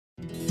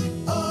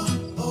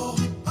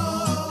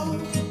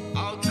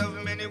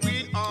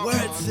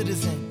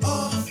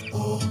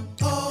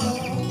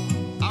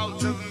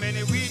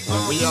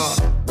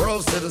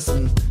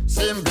citizen,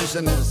 same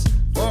vision is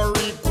for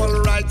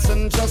equal rights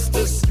and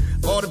justice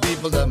for the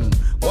people them.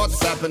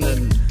 What's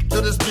happening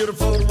to this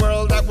beautiful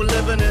world that we're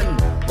living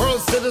in?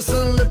 World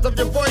citizen, lift up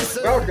your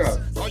voices.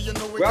 Welcome.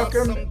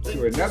 Welcome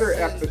to another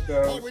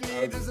episode of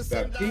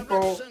the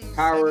People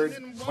Powered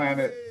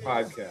Planet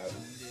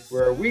podcast,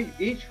 where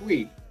each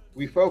week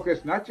we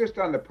focus not just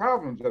on the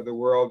problems of the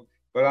world,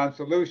 but on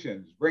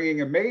solutions,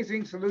 bringing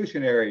amazing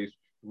solutionaries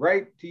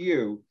right to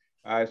you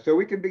so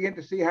we can begin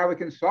to see how we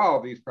can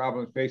solve these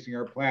problems facing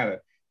our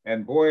planet.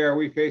 And boy, are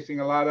we facing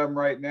a lot of them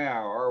right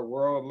now. Our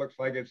world looks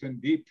like it's in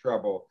deep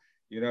trouble.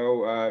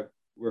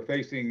 We're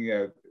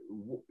facing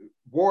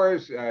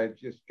wars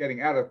just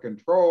getting out of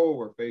control.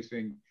 We're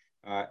facing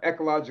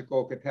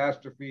ecological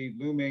catastrophe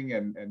looming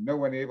and no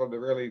one able to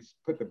really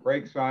put the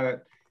brakes on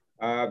it.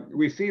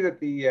 We see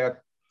that the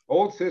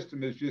old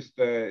system is just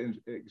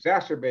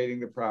exacerbating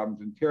the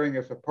problems and tearing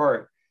us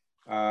apart.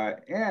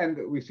 And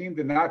we seem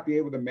to not be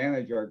able to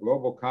manage our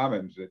global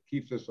commons that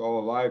keeps us all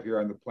alive here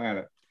on the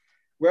planet.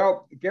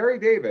 Well, Gary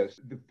Davis,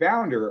 the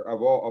founder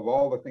of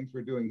all the things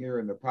we're doing here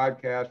in the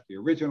podcast, the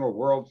original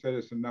world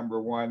citizen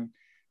 #1,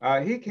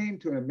 he came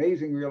to an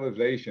amazing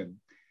realization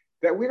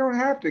that we don't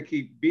have to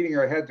keep beating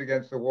our heads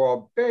against the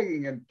wall,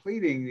 begging and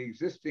pleading the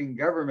existing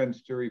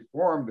governments to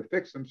reform, to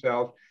fix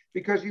themselves,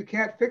 because you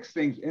can't fix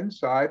things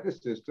inside the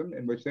system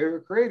in which they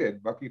were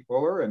created. Bucky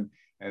Fuller and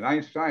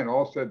Einstein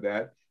all said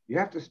that. You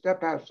have to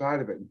step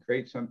outside of it and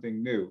create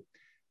something new.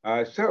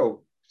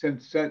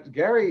 Since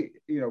Gary,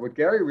 what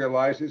Gary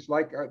realized is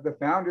like the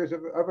founders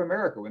of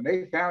America, when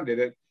they founded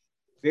it,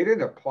 they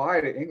didn't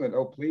apply to England,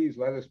 oh, please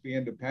let us be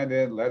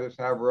independent, let us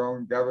have our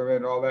own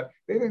government, all that.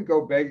 They didn't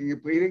go begging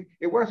and pleading.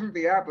 It wasn't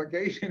the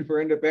application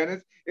for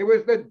independence. It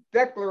was the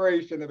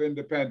Declaration of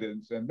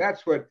Independence. And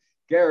that's what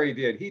Gary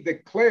did. He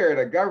declared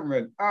a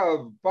government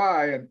of,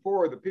 by, and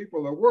for the people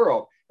of the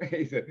world.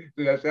 He said,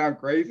 does that sound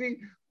crazy?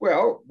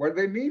 Well, what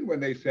do they mean when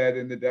they said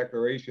in the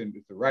Declaration,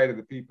 it's the right of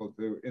the people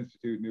to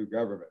institute new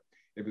government?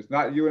 If it's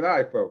not you and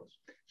I, folks.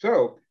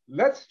 So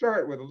let's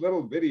start with a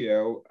little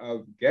video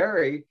of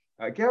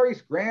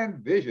Gary's grand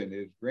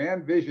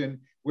vision,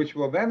 which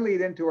will then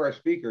lead into our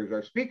speakers.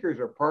 Our speakers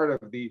are part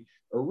of the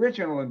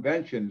original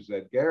inventions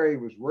that Gary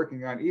was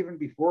working on even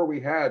before we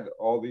had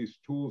all these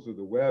tools of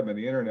the web and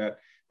the internet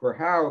for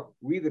how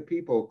we, the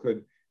people,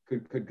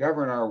 could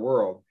govern our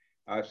world.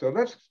 So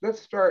let's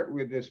start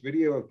with this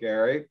video of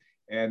Gary,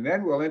 and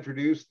then we'll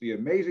introduce the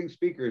amazing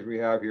speakers we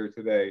have here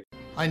today.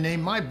 I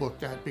named my book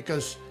that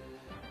because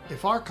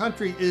if our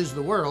country is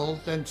the world,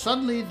 then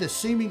suddenly the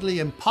seemingly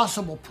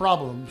impossible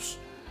problems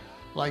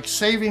like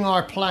saving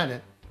our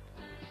planet,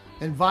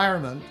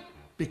 environment,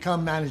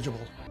 become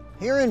manageable.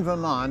 Here in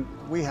Vermont,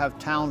 we have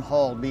town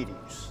hall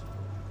meetings.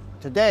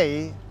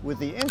 Today, with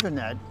the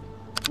internet,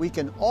 we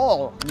can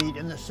all meet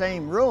in the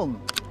same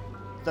room,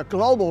 the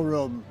global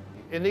room.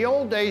 In the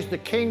old days, the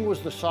king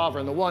was the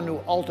sovereign, the one who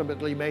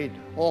ultimately made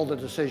all the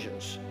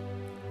decisions.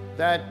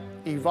 That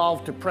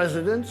evolved to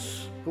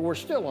presidents who were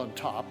still on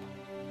top,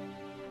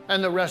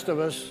 and the rest of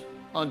us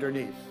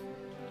underneath.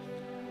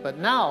 But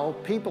now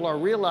people are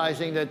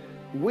realizing that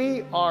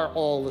we are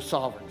all the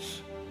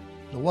sovereigns.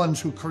 The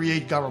ones who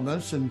create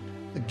governments and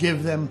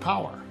give them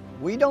power.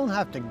 We don't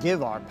have to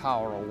give our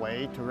power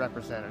away to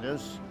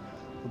representatives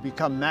who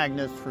become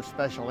magnets for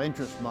special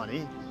interest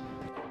money.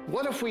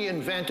 What if we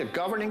invent a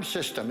governing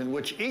system in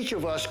which each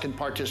of us can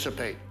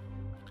participate?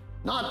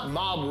 Not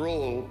mob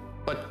rule,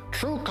 but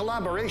true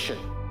collaboration.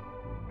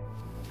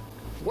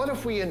 What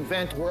if we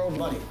invent world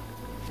money?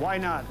 Why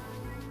not?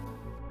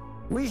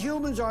 We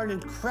humans are an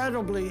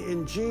incredibly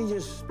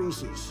ingenious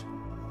species.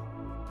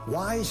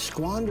 Why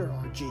squander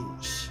our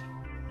genius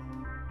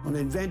on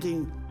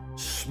inventing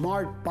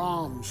smart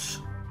bombs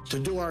to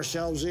do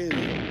ourselves in?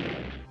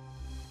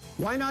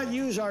 Why not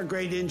use our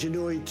great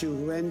ingenuity to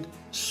invent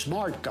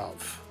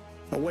SmartGov,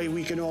 a way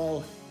we can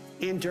all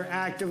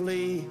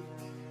interactively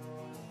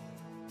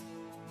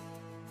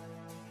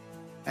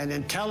and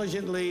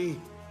intelligently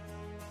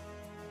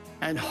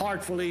and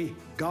heartfully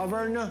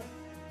govern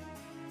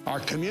our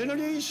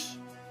communities,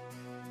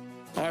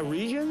 our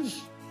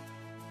regions,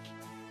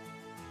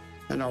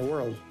 and our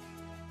world.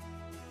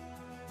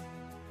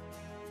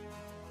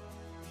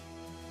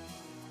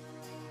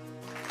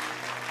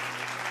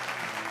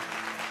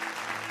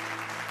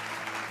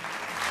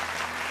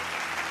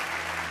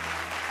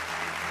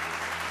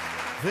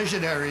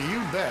 Visionary, you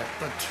bet,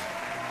 but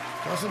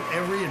doesn't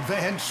every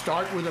advance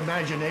start with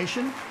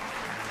imagination?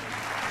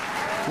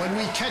 When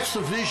we catch the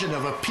vision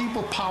of a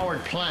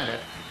people-powered planet,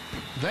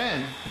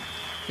 then,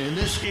 in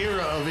this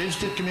era of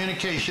instant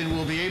communication,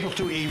 we'll be able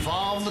to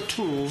evolve the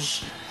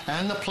tools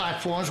and the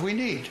platforms we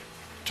need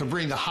to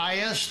bring the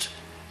highest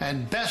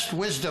and best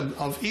wisdom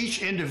of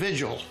each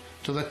individual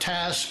to the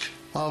task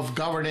of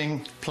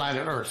governing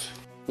planet Earth.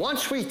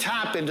 Once we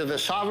tap into the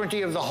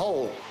sovereignty of the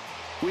whole,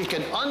 we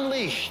can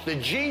unleash the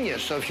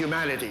genius of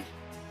humanity.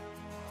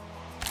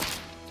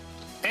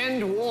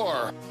 End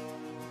war,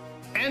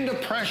 end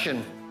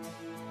oppression,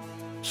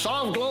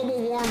 solve global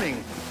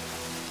warming.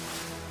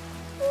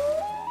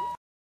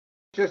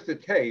 Just a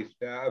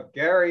taste of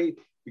Gary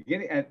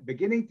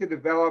beginning to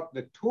develop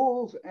the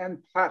tools and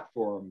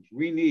platforms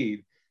we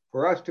need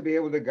for us to be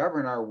able to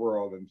govern our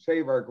world and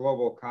save our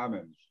global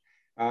commons.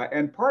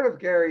 And part of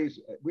Gary's,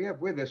 we have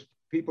with us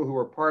people who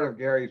are part of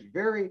Gary's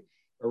very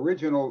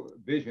original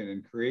vision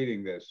in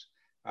creating this.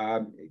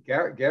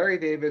 Gary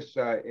Davis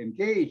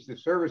engaged the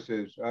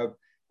services of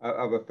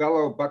a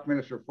fellow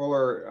Buckminster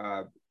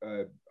Fuller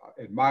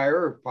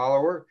admirer,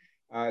 follower,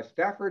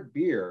 Stafford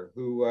Beer,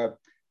 who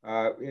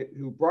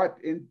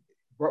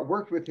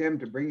worked with him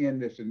to bring in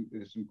this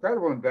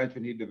incredible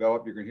invention he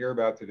developed, you're going to hear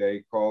about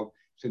today, called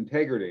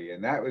Syntegrity.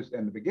 And that was,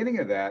 in the beginning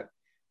of that,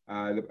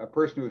 a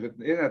person who was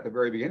in at the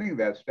very beginning of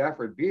that,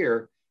 Stafford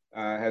Beer,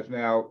 has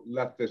now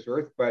left this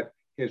earth, but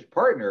his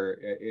partner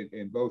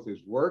in both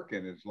his work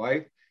and his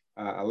life,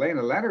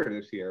 Elena Leonard,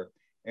 is here.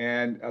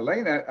 And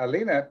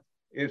Elena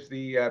is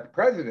the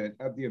president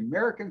of the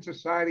American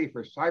Society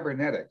for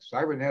Cybernetics.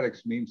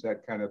 Cybernetics means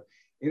that kind of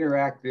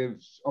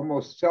interactive,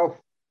 almost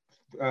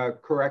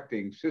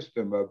self-correcting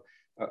system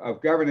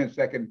of governance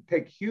that can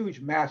take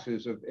huge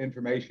masses of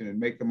information and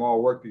make them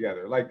all work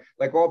together,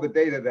 like all the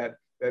data that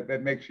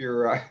makes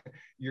your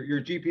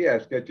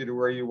GPS get you to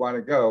where you want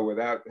to go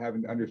without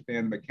having to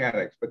understand the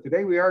mechanics. But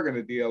today we are going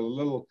to deal a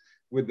little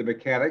with the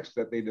mechanics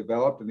that they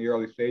developed in the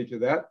early stage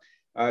of that.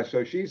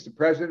 So she's the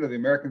president of the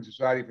American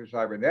Society for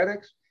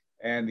Cybernetics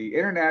and the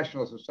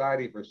International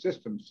Society for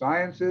System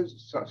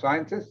Sciences,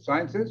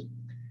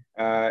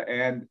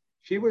 and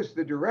she was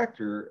the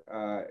director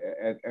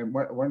and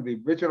one of the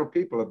original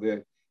people of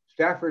the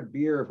Stafford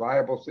Beer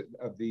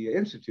of the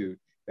Institute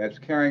that's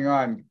carrying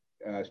on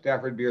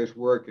Stafford Beer's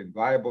work in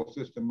viable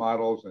system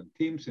models and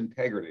Team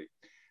Syntegrity.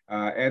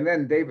 And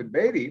then David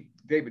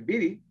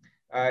Beatty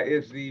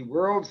is the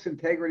World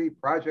Syntegrity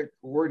Project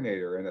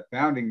Coordinator and a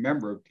founding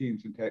member of Team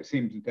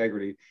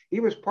Syntegrity.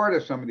 He was part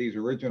of some of these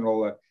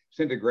original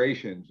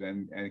syntegrations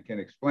and can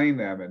explain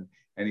them.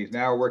 And he's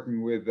now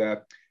working with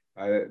the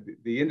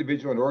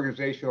Individual and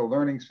Organizational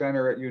Learning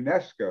Center at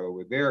UNESCO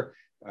with their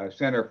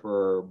Center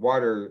for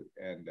Water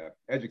and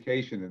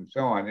Education and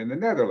so on in the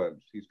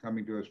Netherlands. He's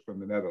coming to us from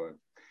the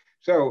Netherlands.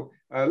 So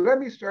let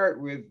me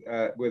start with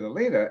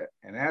Elena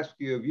and ask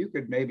you if you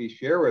could maybe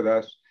share with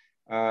us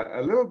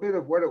a little bit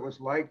of what it was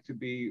like to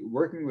be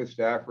working with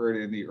Stafford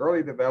in the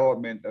early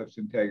development of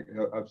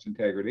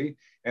Syntegrity,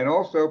 and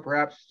also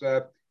perhaps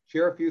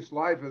share a few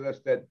slides with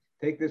us that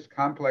take this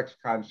complex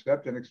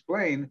concept and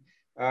explain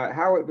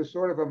how it was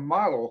sort of a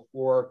model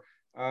for,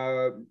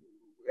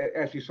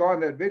 as you saw in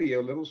that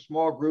video, little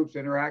small groups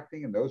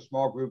interacting, and those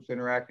small groups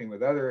interacting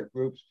with other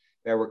groups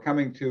that were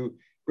coming to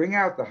bring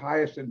out the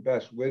highest and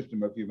best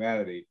wisdom of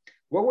humanity.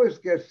 What was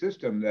the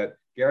system that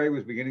Gary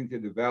was beginning to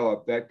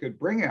develop that could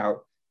bring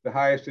out the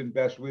highest and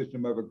best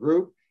wisdom of a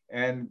group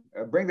and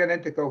bring that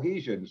into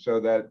cohesion so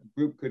that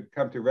group could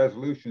come to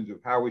resolutions of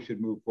how we should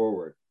move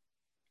forward?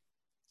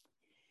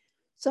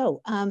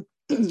 So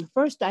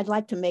first, I'd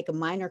like to make a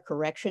minor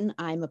correction.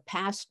 I'm a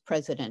past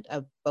president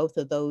of both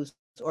of those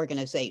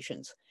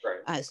organizations.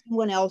 Right.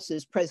 Someone else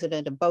is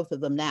president of both of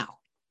them now.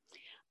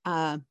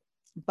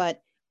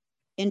 But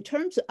in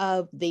terms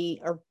of the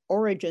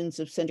origins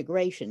of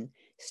syntegration,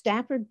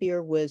 Stafford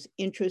Beer was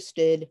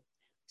interested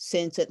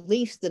since at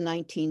least the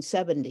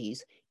 1970s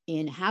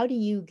in how do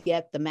you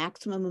get the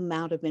maximum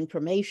amount of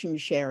information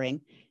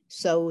sharing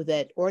so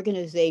that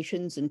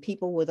organizations and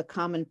people with a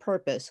common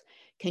purpose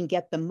can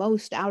get the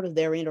most out of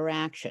their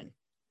interaction.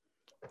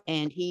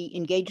 And he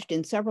engaged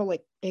in several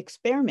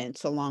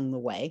experiments along the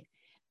way,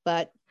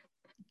 but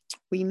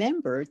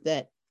remember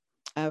that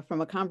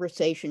from a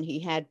conversation he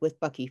had with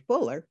Bucky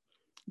Fuller,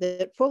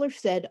 that Fuller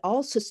said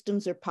all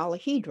systems are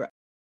polyhedral.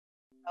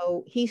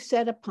 So he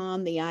set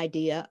upon the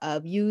idea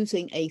of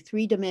using a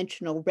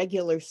three-dimensional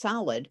regular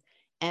solid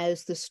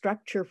as the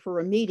structure for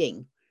a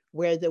meeting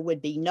where there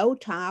would be no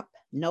top,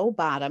 no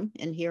bottom.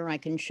 And here I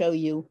can show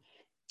you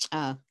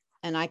an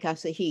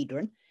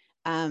icosahedron.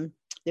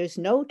 There's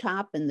no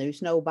top and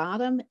there's no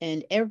bottom,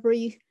 and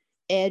every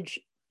edge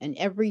and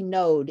every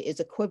node is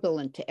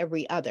equivalent to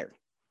every other.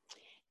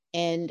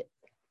 And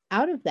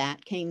out of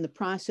that came the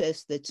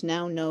process that's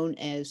now known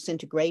as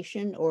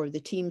syntegration, or the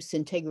Team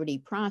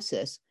Syntegrity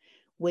process,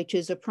 which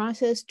is a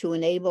process to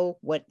enable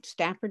what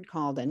Stafford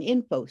called an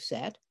info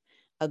set,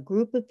 a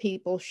group of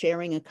people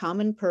sharing a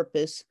common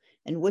purpose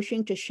and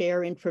wishing to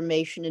share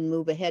information and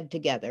move ahead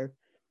together,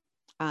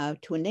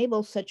 to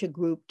enable such a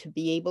group to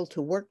be able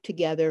to work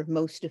together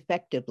most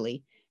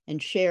effectively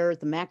and share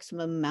the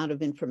maximum amount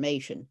of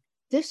information.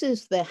 This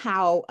is the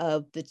how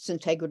of the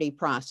Syntegrity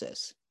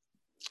process.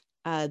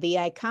 The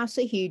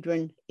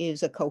icosahedron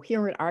is a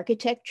coherent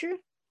architecture,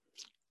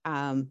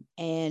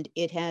 and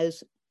it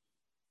has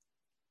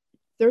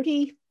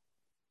 30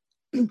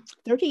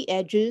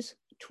 edges,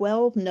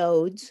 12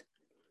 nodes,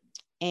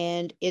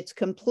 and it's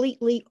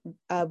completely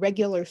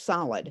regular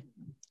solid.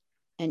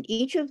 And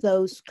each of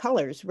those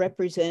colors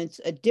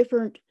represents a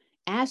different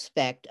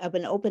aspect of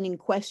an opening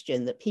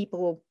question that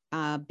people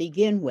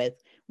begin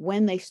with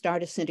when they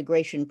start a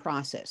syntegration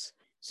process.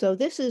 So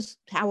this is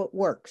how it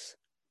works.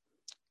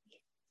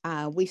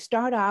 We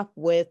start off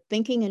with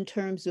thinking in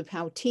terms of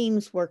how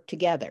teams work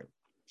together.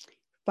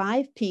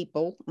 5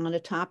 people on a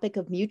topic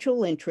of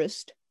mutual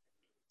interest.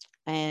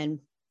 And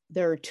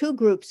there are 2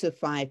 groups of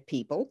 5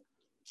 people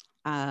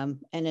and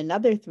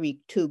another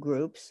 2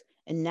 groups.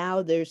 And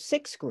now there's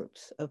 6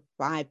 groups of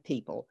 5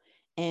 people.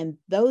 And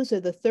those are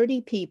the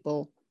 30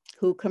 people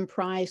who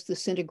comprise the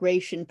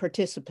Syntegration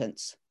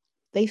participants.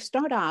 They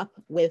start off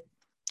with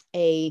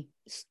a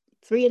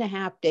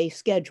 3.5-day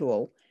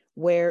schedule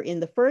where in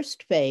the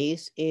first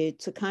phase,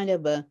 it's a kind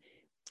of a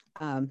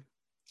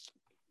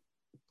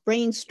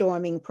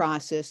brainstorming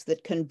process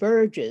that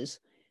converges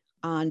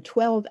on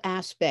 12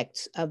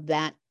 aspects of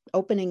that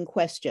opening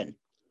question.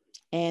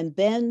 And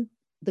then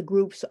the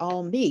groups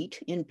all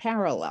meet in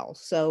parallel.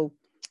 So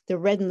the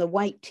red and the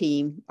white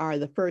team are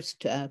the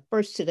first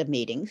set of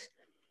meetings,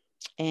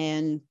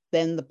 and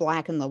then the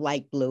black and the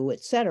light blue,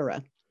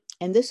 etc.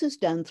 And this is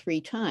done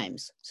 3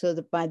 times so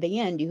that by the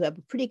end, you have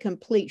a pretty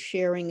complete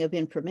sharing of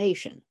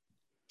information.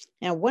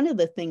 Now, one of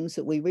the things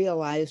that we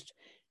realized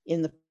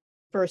in the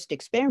first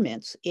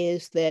experiments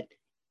is that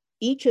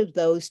each of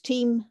those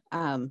team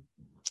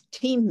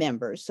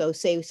members, so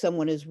say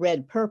someone is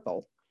red,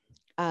 purple,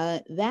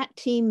 that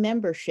team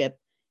membership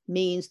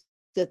means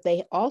that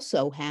they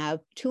also have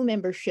 2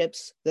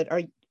 memberships that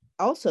are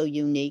also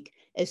unique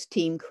as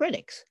team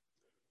critics.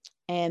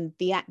 And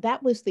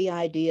that was the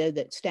idea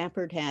that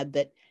Stafford had,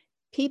 that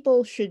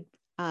people should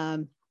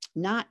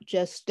not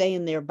just stay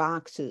in their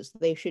boxes.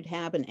 They should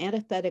have an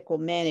antithetical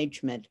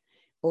management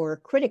or a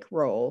critic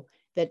role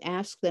that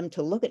asks them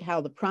to look at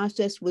how the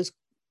process was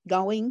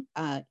going,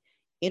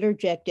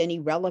 interject any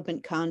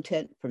relevant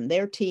content from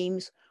their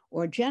teams,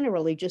 or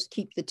generally just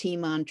keep the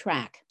team on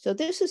track. So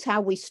this is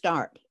how we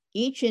start.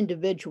 Each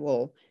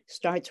individual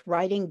starts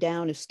writing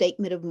down a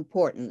statement of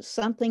importance,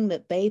 something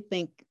that they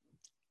think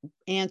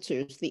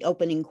answers the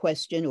opening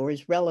question or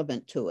is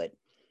relevant to it.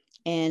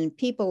 And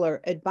people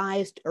are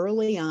advised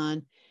early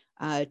on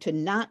to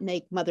not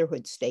make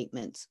motherhood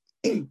statements.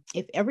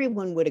 If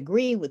everyone would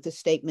agree with the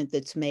statement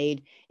that's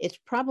made, it's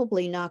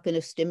probably not going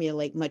to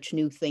stimulate much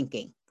new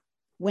thinking.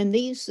 When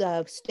these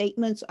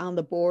statements on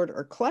the board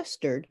are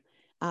clustered,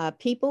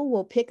 people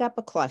will pick up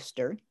a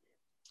cluster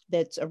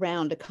that's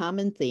around a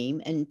common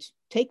theme and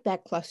take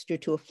that cluster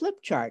to a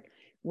flip chart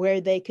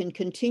where they can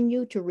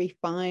continue to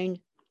refine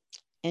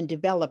and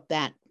develop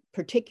that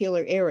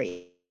particular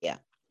area.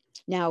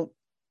 Now,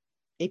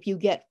 if you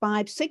get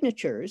 5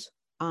 signatures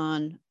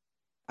on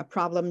a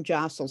problem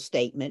jostle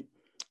statement,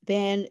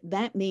 then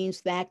that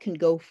means that can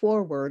go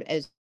forward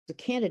as a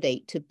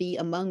candidate to be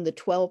among the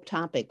 12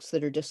 topics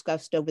that are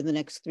discussed over the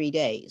next 3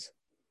 days.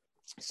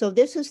 So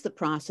this is the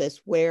process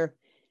where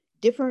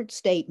different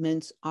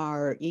statements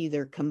are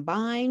either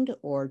combined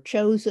or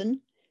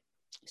chosen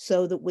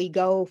so that we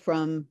go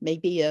from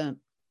maybe a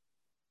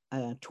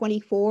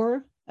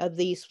 24 of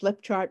these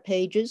flip chart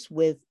pages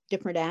with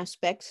different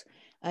aspects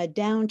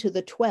down to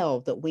the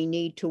 12 that we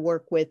need to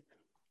work with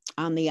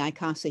on the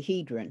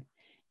icosahedron.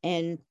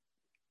 And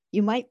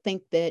you might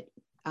think that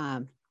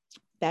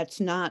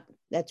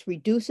that's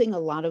reducing a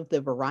lot of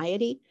the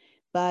variety,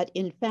 but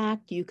in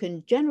fact, you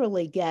can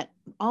generally get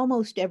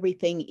almost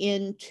everything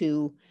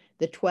into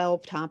the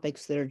 12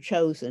 topics that are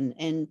chosen.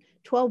 And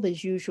 12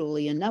 is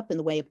usually enough in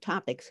the way of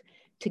topics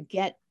to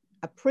get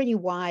a pretty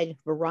wide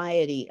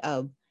variety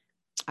of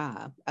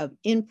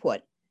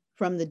input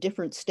from the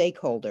different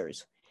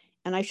stakeholders.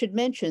 And I should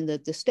mention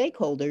that the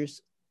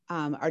stakeholders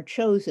are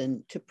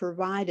chosen to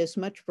provide as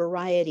much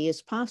variety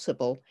as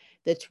possible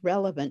that's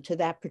relevant to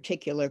that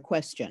particular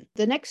question.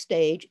 The next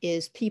stage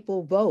is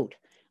people vote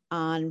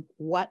on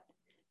what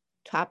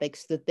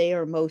topics that they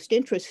are most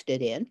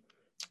interested in,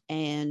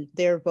 and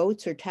their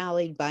votes are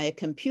tallied by a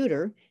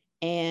computer,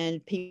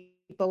 and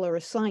people are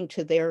assigned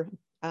to their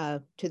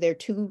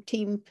 2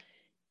 team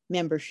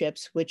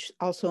memberships, which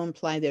also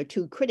imply their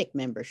 2 critic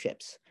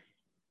memberships.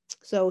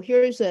 So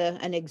here's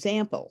an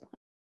example.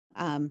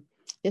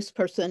 This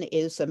person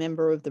is a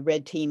member of the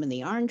red team and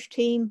the orange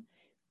team,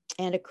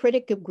 and a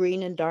critic of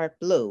green and dark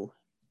blue.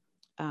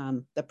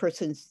 The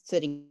person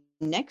sitting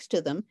next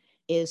to them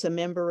is a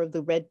member of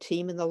the red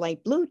team and the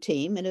light blue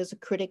team, and is a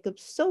critic of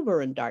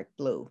silver and dark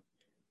blue.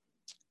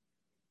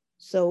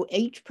 So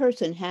each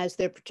person has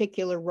their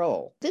particular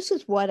role. This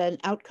is what an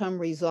outcome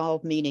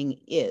resolve meeting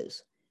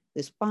is.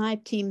 There's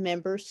 5 team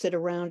members sit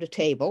around a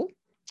table,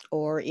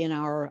 or in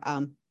our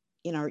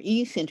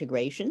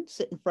e-Syntegration,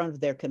 sit in front of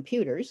their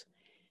computers.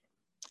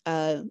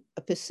 A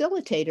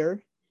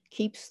facilitator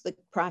keeps the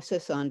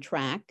process on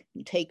track,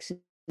 takes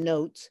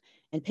notes,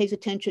 and pays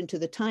attention to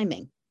the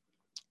timing.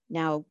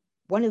 Now,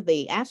 one of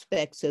the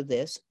aspects of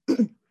this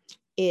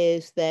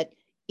is that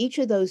each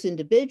of those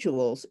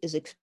individuals is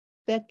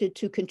expected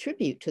to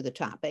contribute to the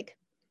topic,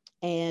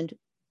 and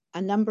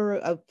a number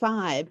of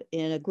 5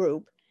 in a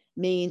group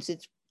means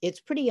it's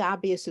pretty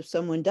obvious if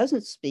someone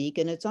doesn't speak,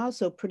 and it's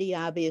also pretty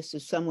obvious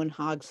if someone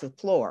hogs the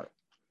floor.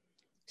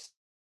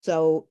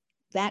 So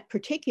that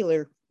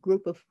particular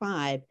group of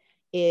 5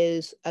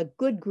 is a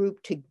good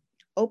group to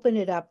open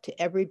it up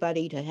to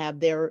everybody to have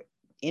their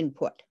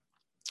input.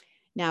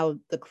 Now,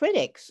 the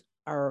critics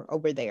are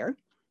over there.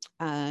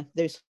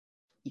 There's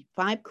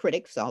 5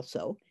 critics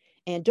also,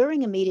 And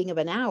during a meeting of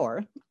an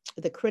hour,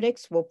 the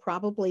critics will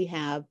probably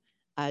have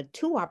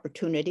 2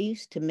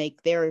 opportunities to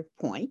make their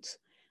points.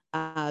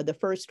 The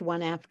first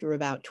one after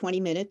about 20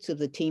 minutes of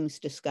the team's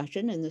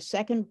discussion, and the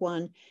second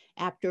one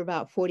after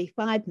about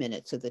 45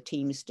 minutes of the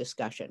team's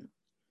discussion.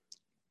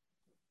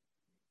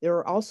 There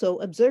are also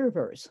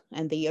observers,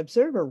 and the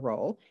observer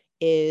role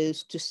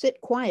is to sit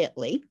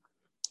quietly,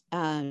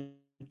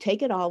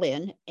 take it all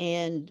in,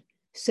 and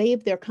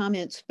save their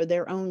comments for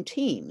their own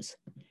teams.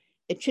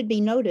 It should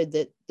be noted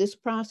that this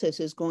process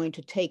is going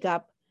to take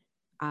up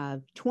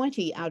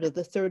 20 out of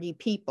the 30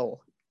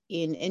 people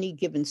in any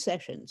given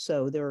session.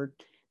 So there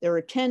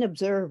are 10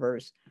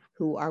 observers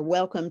who are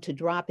welcome to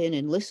drop in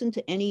and listen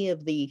to any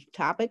of the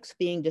topics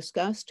being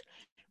discussed,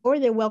 or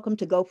they're welcome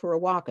to go for a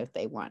walk if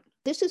they want.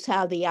 This is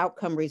how the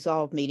outcome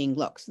resolve meeting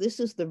looks. This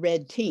is the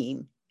red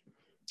team,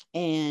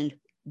 and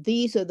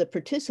these are the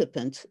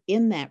participants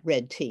in that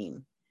red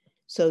team.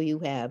 So you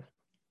have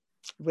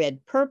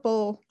red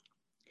purple,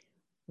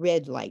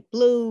 red light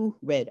blue,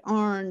 red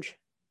orange,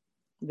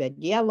 red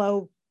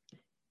yellow,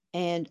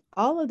 and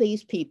all of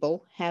these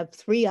people have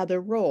 3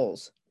 other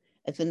roles.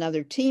 As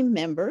another team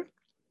member,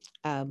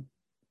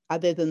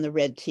 other than the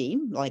red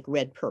team, like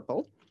red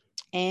purple,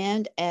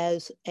 and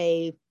as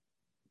a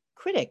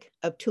critic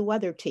of 2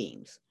 other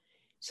teams.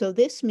 So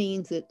this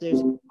means that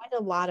there's quite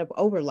a lot of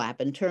overlap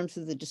in terms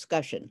of the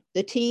discussion.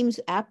 The teams,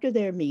 after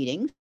their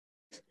meetings,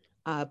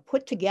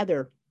 put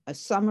together a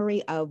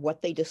summary of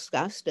what they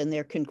discussed and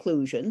their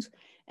conclusions,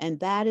 and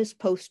that is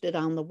posted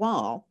on the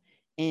wall.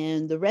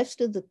 And the rest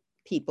of the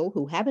people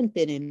who haven't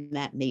been in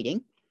that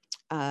meeting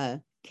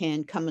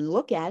can come and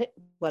look at it,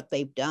 what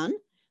they've done.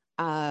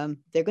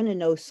 They're going to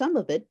know some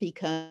of it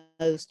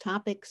because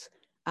topics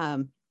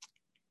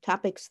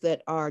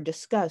that are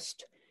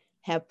discussed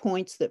have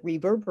points that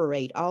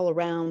reverberate all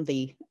around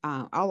the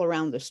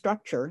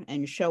structure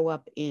and show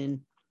up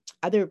in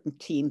other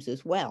teams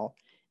as well.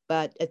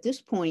 But at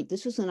this point,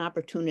 this is an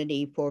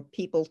opportunity for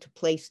people to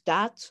place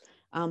dots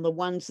on the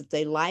ones that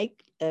they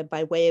like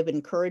by way of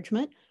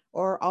encouragement,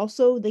 or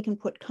also they can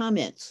put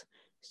comments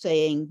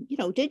saying, you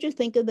know, did you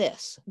think of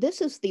this?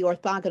 This is the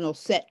orthogonal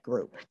set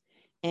group.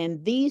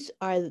 And these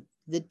are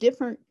the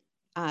different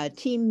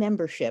team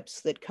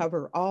memberships that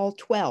cover all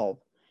 12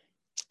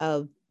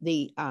 of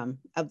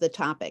the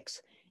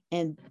topics.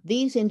 And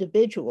these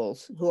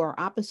individuals who are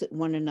opposite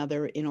one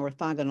another in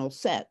orthogonal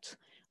sets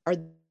are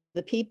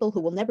the people who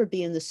will never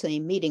be in the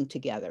same meeting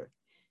together.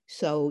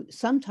 So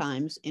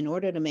sometimes, in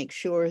order to make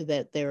sure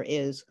that there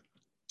is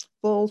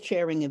full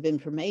sharing of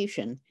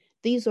information,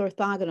 these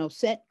orthogonal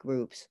set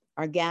groups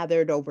are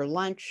gathered over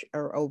lunch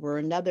or over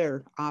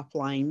another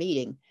offline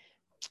meeting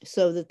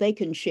so that they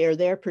can share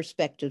their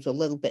perspectives a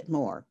little bit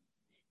more.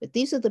 But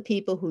these are the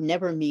people who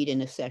never meet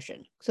in a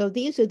session. So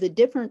these are the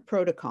different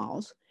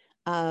protocols.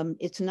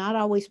 It's not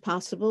always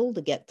possible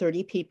to get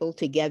 30 people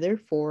together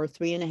for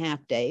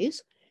 3.5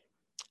 days.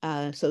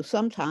 So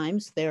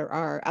sometimes there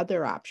are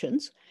other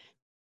options.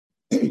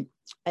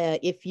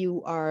 If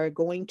you are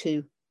going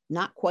to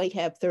not quite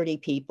have 30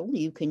 people,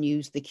 you can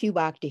use the cube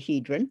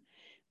octahedron,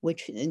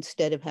 which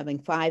instead of having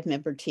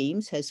 5-member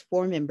teams has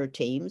 4-member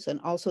teams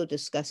and also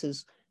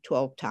discusses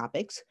 12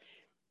 topics.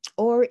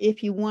 Or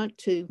if you want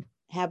to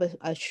have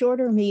a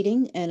shorter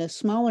meeting and a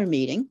smaller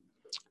meeting,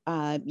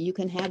 you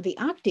can have the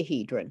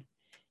octahedron,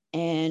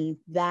 and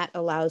that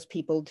allows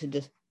people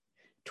to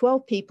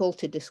 12 people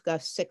to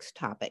discuss 6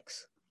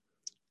 topics.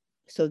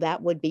 So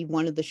that would be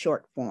one of the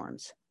short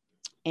forms.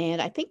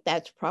 And I think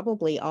that's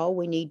probably all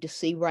we need to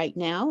see right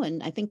now.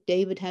 And I think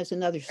David has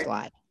another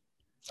slide.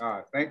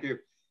 Thank you.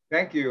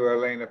 Thank you,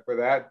 Elena, for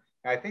that.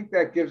 I think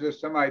that gives us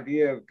some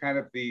idea of kind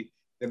of the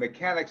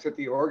mechanics that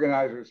the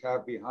organizers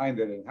have behind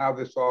it and how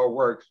this all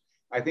works.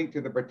 I think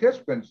to the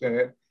participants in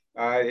it,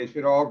 it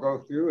should all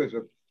go through as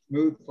a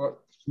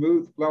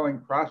smooth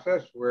flowing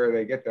process where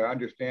they get to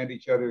understand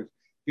each other's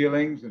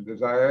feelings and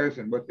desires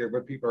and what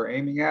people are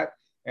aiming at.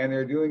 And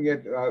they're doing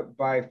it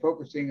by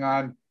focusing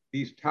on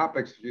these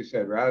topics, as you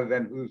said, rather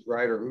than who's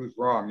right or who's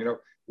wrong. You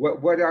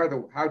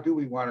know, how do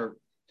we want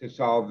to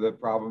solve the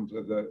problems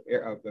of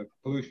the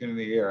pollution in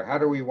the air? How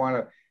do we want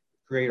to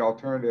create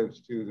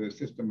alternatives to the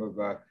system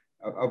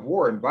of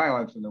war and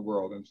violence in the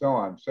world, and so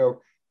on? So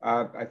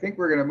I think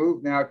we're going to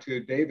move now to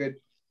David,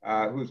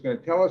 who's going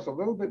to tell us a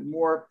little bit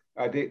more,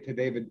 to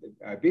David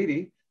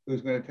Beatty,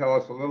 who's going to tell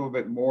us a little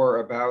bit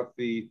more about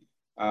the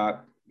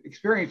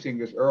experiencing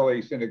this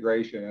early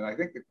syntegration. And I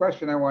think the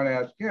question I want to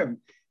ask him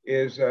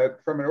is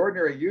from an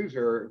ordinary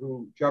user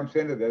who jumps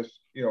into this,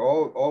 you know,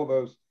 all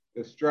those,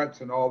 the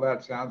struts and all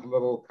that sounds a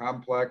little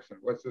complex and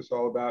what's this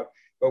all about?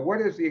 But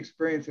what is the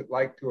experience it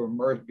like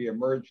to be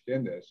immersed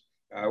in this?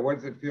 What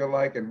does it feel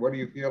like, and what do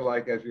you feel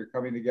like as you're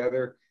coming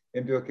together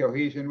into a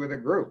cohesion with a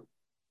group?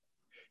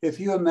 If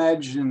you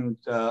imagined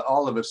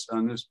all of us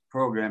on this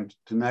program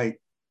tonight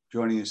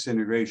joining a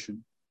syntegration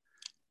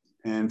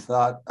and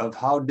thought of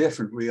how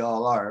different we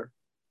all are,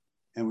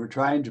 and we're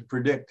trying to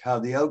predict how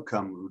the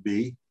outcome would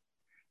be,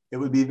 it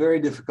would be very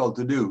difficult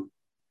to do.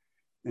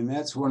 And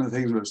that's one of the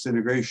things about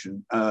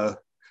syntegration.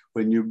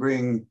 When you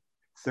bring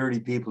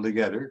 30 people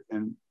together,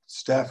 and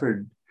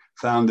Stafford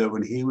found that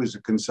when he was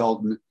a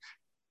consultant,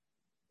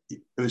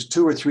 it was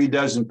 2 or 3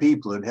 dozen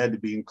people that had to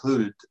be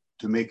included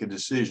to make a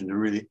decision to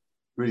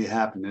really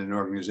happen in an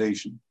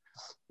organization.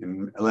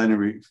 And Elena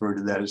referred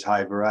to that as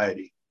high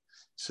variety.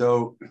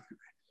 So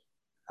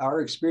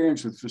our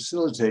experience with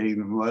facilitating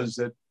them was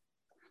that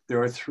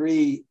there are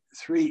three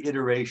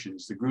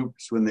iterations. The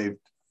groups, when they've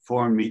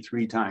formed, meet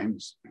 3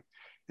 times.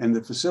 And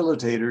the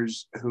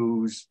facilitators,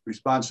 whose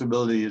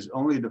responsibility is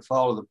only to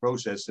follow the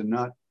process and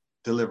not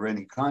deliver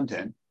any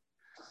content,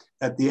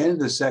 at the end of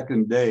the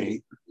second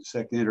day,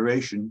 second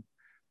iteration,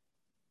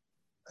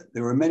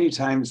 there were many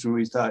times when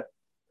we thought,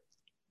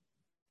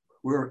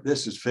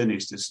 this is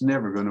finished, it's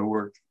never going to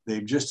work.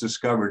 They've just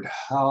discovered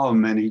how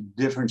many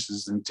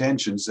differences and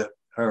tensions that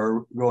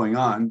are going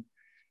on,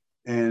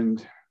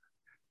 and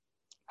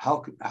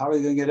how are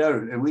they going to get out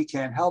of it? And we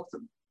can't help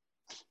them.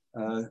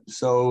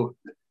 So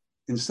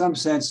in some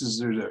senses,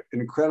 there's an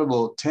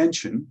incredible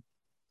tension.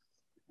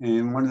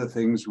 And one of the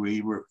things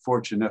we were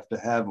fortunate enough to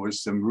have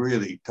was some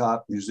really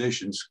top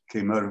musicians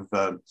came out of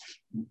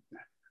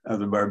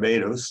the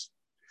Barbados.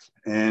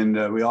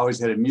 And we always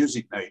had a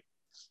music night.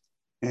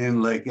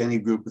 And like any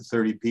group of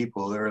 30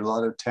 people, there are a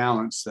lot of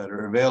talents that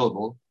are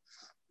available.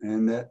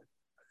 And that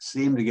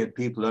seemed to get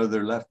people out of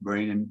their left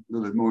brain and a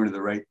little bit more into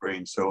the right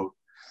brain. So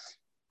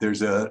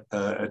there's a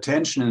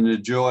tension and a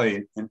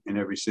joy in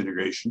every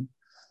syntegration.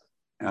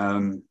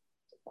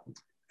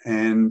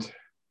 And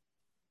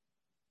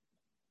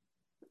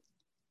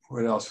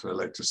what else would I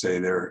like to say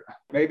there?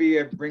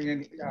 Maybe bring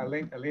in,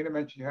 Alina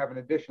mentioned you have an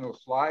additional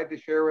slide to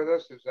share with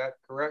us. Is that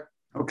correct?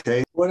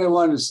 Okay. What I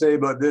wanted to say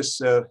about this,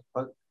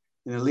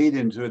 in a lead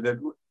into it, that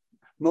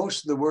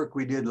most of the work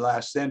we did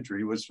last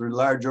century was for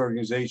large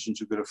organizations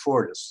who could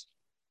afford us.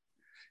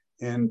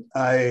 And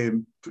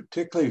I'm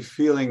particularly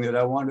feeling that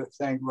I want to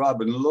thank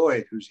Robin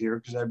Lloyd, who's here,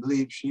 because I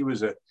believe she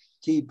was a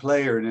key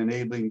player in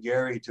enabling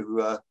Gary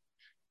to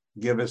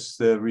give us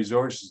the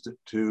resources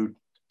to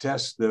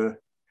test the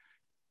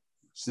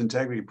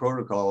Syntegrity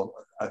protocol,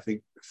 I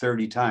think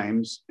 30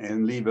 times,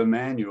 and leave a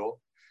manual.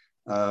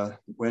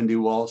 Wendy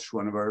Walsh,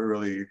 one of our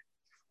early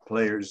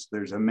players,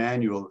 there's a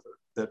manual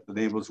that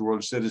enables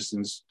world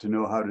citizens to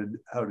know how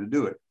to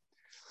do it.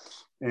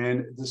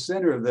 And at the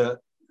center of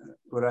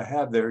what I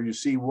have there, you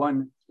see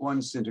one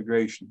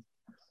syntegration,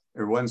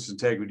 or one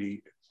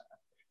Syntegrity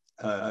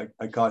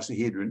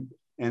icosahedron.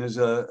 And as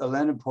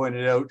Elena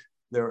pointed out,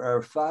 there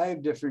are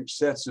 5 different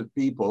sets of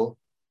people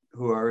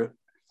who are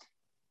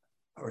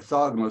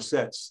orthogonal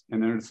sets.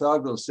 And an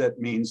orthogonal set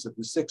means that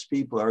the 6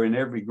 people are in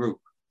every group.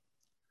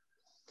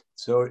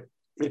 So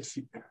if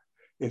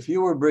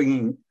you were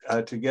bringing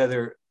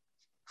together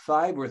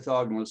 5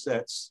 orthogonal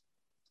sets,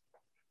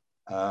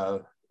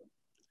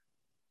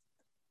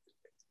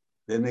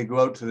 then they go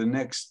out to the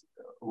next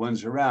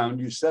ones around,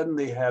 you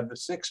suddenly have the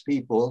 6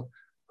 people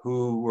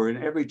who were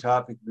in every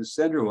topic, the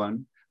center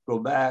one, go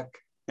back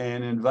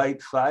and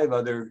invite 5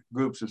 other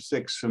groups of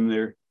 6 from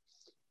their,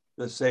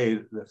 let's say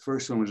the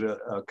first one was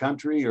a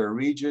country or a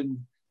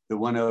region. The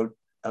one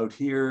out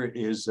here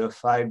is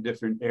 5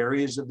 different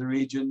areas of the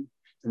region.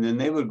 And then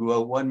they would go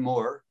out one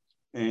more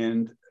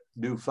and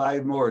do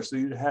 5 more. So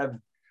you'd have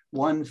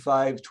 1,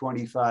 5,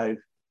 25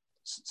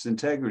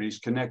 Syntegrities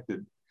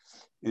connected.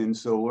 And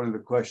so one of the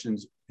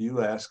questions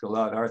you ask a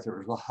lot,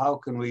 Arthur, is, well, how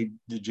can we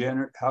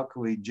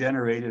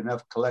generate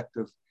enough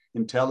collective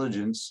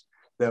intelligence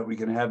that we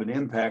can have an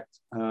impact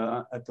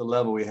at the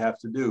level we have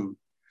to do?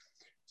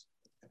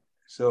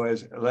 So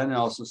as Elena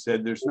also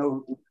said, there's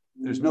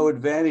no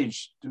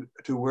advantage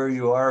to where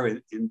you are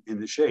in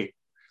the shape.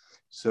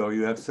 So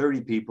you have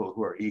 30 people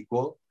who are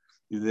equal.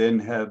 You then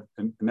have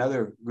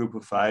another group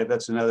of 5,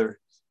 that's another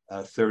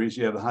 30,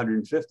 so you have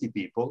 150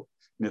 people.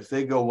 And if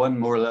they go one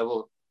more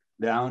level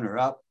down or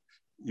up,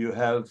 you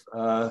have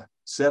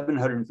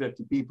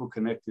 750 people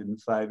connected in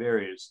 5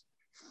 areas.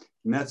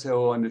 And that's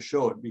how I wanted to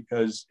show it,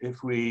 because if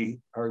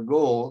our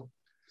goal,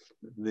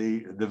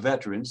 the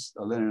veterans,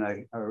 Elena and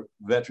I are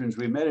veterans,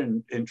 we met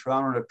in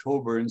Toronto in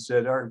October and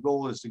said, our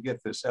goal is to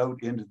get this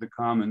out into the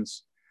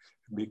commons,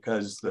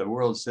 because the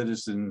world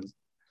citizen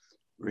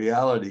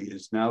reality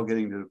is now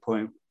getting to the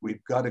point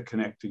we've got to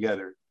connect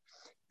together.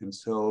 And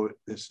so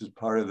this is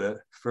part of the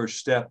first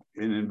step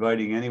in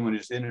inviting anyone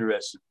who's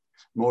interested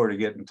more to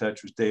get in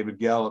touch with David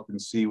Gallup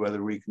and see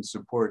whether we can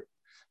support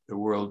the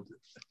World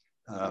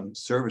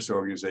Service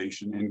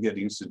Organization in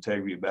getting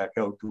Syntegrity back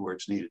out to where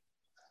it's needed.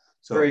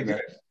 So very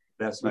good.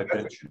 That's my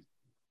pitch.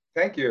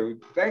 Thank you,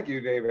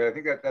 David. I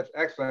think that's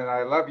excellent.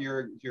 I love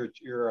your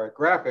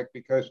graphic,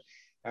 because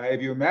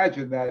if you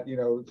imagine that,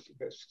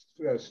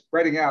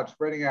 spreading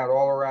out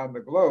all around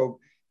the globe,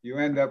 you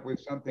end up with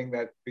something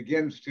that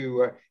begins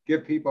to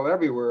give people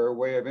everywhere a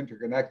way of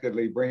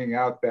interconnectedly bringing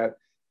out that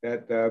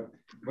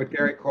what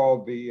Gary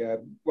called the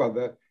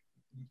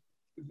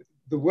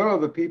will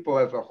of the people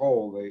as a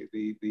whole,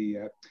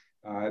 the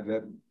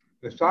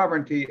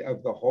sovereignty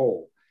of the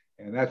whole,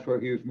 and that's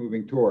what he was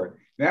moving toward.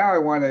 Now I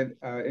want to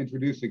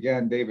introduce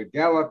again David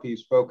Gallup.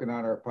 He's spoken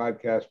on our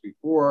podcast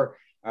before.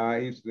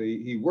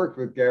 He worked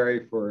with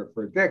Gary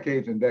for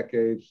decades and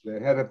decades,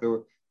 the head of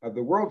the of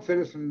the World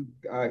Citizen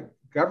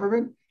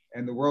Government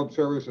and the World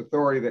Service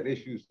Authority that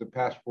issues the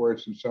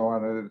passports and so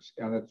on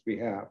its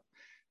behalf.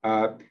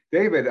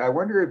 David, I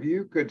wonder if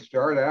you could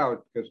start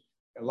out, because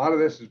a lot of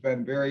this has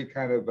been very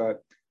kind of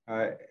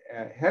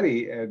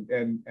heady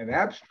and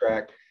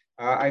abstract.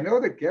 I know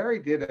that Gary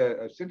did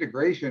a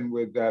syntegration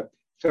with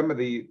some of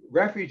the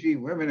refugee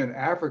women in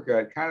Africa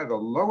at kind of the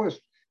lowest,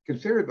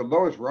 considered the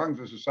lowest rungs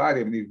of society.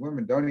 I mean, these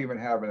women don't even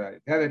have an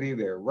identity,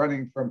 they're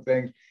running from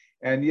things,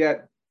 and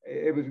yet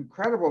it was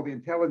incredible the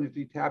intelligence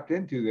he tapped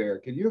into there.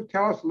 Can you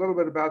tell us a little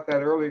bit about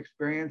that early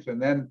experience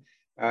and then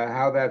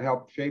how that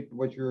helped shape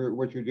what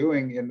you're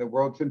doing in the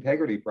World's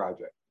Integrity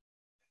Project?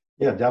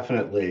 Yeah,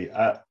 definitely.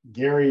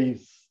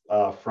 Gary,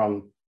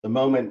 from the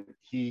moment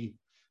he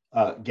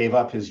gave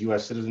up his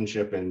U.S.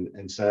 citizenship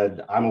and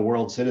said, I'm a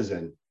world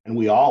citizen, and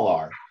we all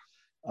are,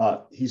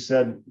 he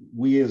said,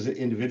 we as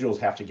individuals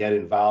have to get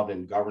involved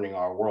in governing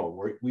our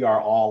world. We are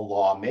all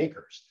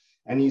lawmakers.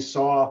 And he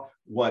saw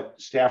what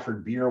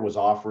Stafford Beer was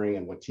offering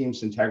and what Team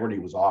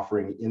Syntegrity was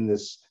offering in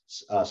this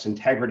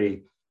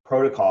Syntegrity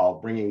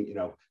protocol, bringing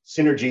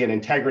synergy and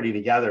integrity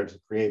together to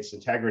create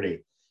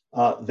Syntegrity,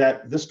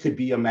 that this could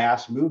be a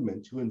mass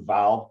movement to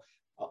involve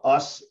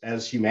us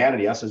as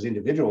humanity, us as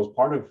individuals,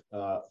 part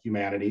of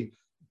humanity,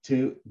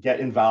 to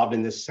get involved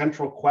in this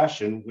central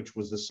question, which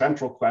was the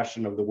central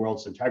question of the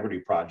World's Integrity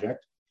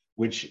Project,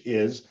 which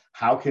is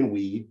how can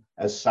we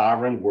as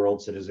sovereign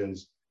world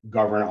citizens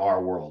govern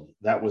our world?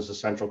 That was the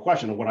central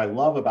question. And what I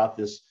love about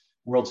this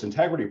World's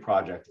Integrity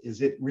Project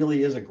is it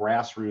really is a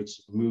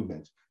grassroots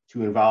movement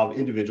to involve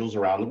individuals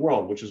around the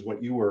world, which is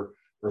what you were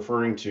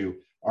referring to,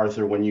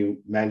 Arthur, when you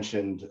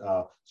mentioned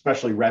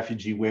especially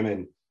refugee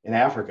women in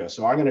Africa.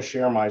 So I'm going to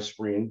share my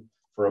screen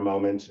for a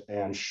moment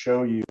and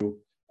show you,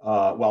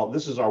 well,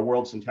 this is our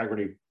World's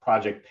Integrity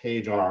Project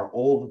page on our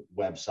old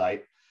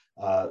website.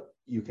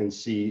 You can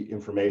see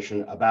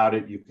information about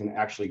it. You can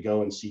actually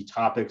go and see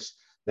topics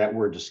that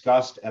were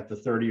discussed at the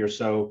 30 or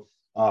so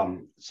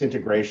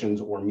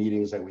Syntegrations or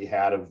meetings that we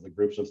had of the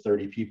groups of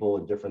 30 people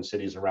in different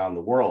cities around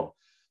the world.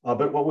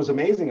 But what was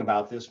amazing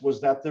about this was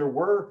that there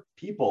were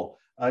people,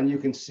 and you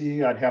can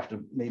see, I'd have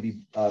to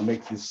maybe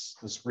make the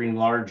screen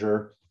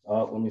larger.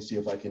 Let me see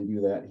if I can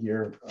do that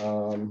here.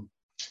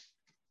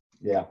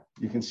 Yeah,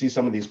 you can see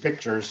some of these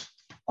pictures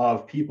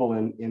of people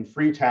in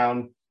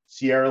Freetown,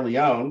 Sierra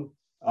Leone,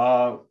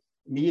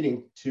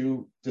 meeting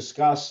to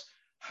discuss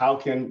how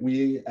can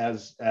we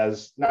as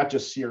not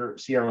just Sierra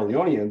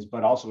Leoneans,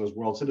 but also as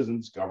world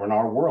citizens govern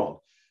our world.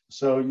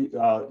 So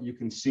you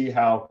can see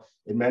how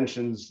it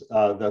mentions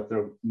that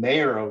the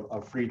mayor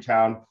of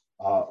Freetown,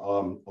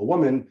 a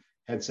woman,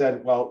 had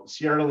said, well,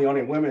 Sierra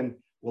Leone women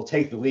will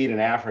take the lead in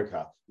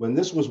Africa. When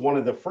this was one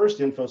of the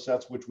first info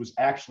sets, which was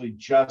actually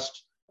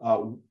just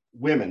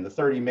women, the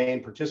 30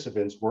 main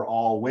participants were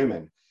all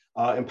women,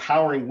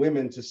 empowering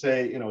women to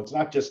say, it's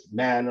not just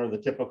men or the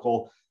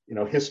typical,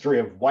 history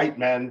of white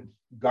men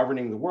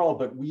governing the world,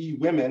 but we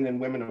women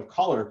and women of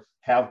color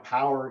have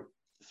power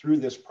through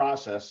this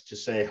process to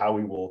say how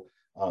we will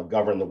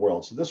govern the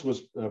world. So this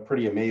was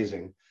pretty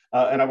amazing.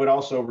 And I would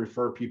also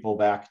refer people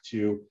back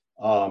to,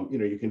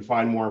 you can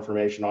find more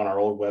information on our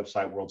old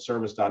website,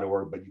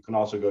 worldservice.org, but you can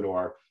also go to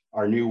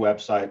our new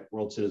website,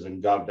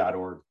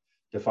 worldcitizengov.org,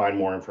 to find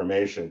more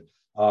information.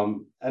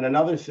 And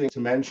another thing to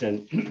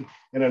mention,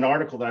 in an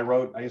article that I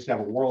wrote, I used to have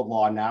a World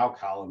Law Now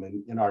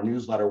column in our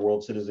newsletter,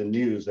 World Citizen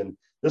News, and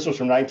this was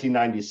from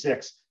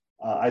 1996.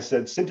 I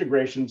said,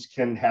 Syntegrations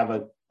can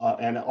have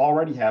and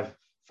already have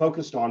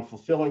focused on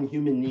fulfilling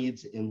human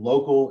needs in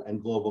local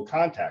and global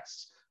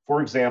contexts. For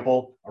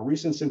example, a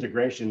recent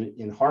Syntegration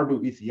in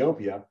Harbu,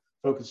 Ethiopia,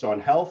 focused on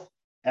health,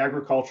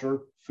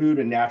 agriculture, food,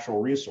 and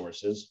natural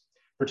resources.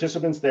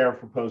 Participants there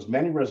proposed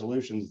many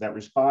resolutions that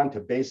respond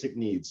to basic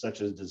needs, such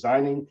as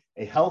designing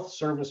a health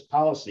service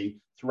policy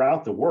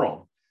throughout the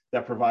world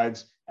that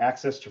provides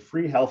access to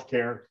free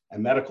healthcare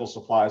and medical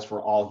supplies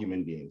for all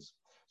human beings.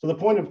 So the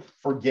point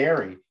for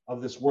Gary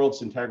of this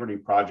World's Integrity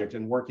Project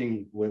and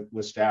working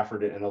with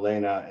Stafford and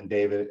Elena and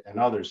David and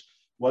others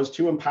was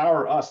to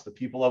empower us, the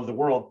people of the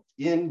world,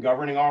 in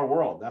governing our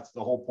world. That's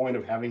the whole point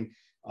of having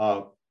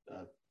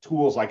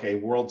tools like a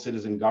world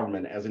citizen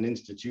government as an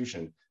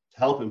institution to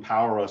help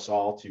empower us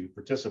all to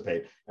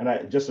participate.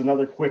 And just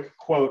another quick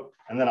quote,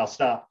 and then I'll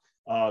stop,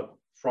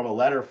 from a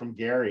letter from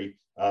Gary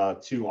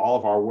to all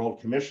of our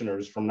world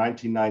commissioners from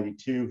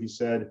 1992. He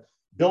said,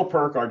 Bill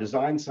Perk, our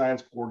design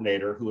science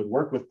coordinator, who had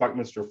worked with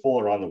Buckminster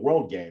Fuller on the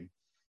World Game,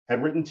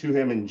 had written to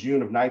him in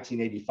June of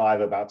 1985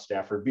 about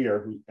Stafford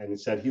Beer, and he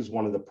said he's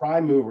one of the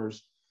prime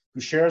movers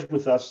who shares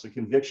with us the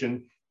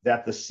conviction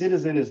that the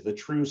citizen is the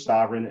true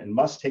sovereign and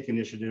must take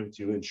initiative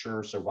to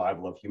ensure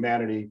survival of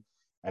humanity.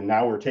 And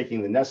now we're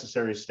taking the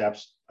necessary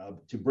steps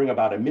to bring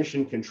about a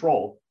mission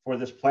control for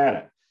this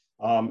planet.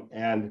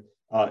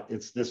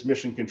 It's this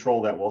mission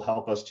control that will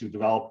help us to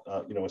develop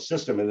a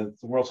system. And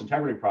the World's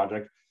Integrity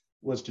Project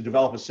was to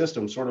develop a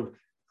system sort of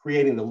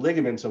creating the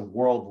ligaments of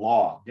world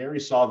law. Gary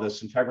saw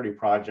this Integrity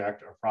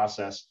Project or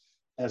process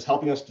as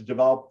helping us to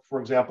develop,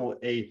 for example,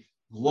 a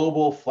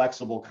global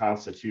flexible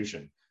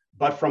constitution.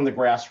 but from the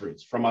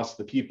grassroots, from us,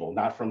 the people,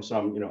 not from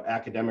some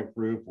academic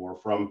group or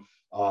from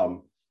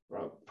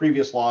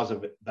previous laws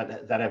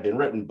that have been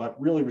written, but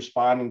really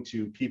responding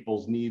to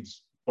people's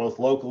needs, both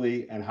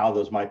locally and how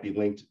those might be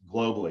linked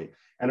globally.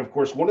 And of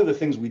course, one of the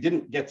things we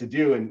didn't get to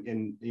do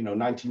in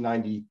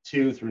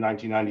 1992 through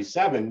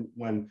 1997,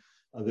 when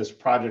this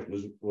project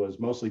was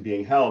mostly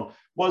being held,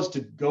 was to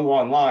go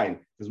online,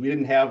 because we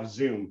didn't have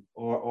Zoom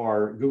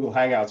or Google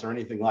Hangouts or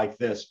anything like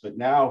this. But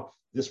now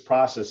this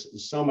process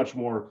is so much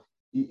more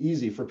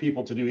easy for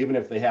people to do, even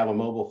if they have a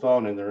mobile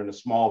phone and they're in a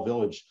small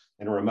village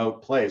in a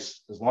remote place.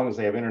 As long as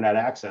they have internet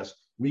access,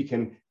 we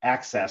can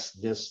access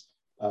this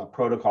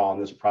protocol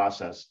and this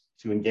process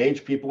to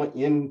engage people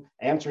in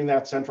answering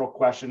that central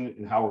question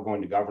in how we're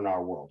going to govern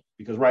our world.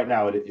 Because right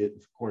now,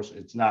 of course,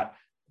 it's not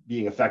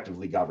being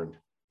effectively governed.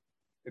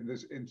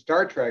 In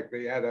Star Trek,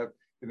 they had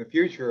in the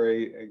future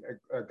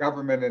a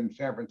government in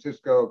San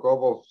Francisco, a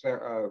global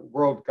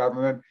world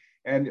government,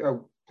 and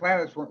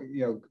planets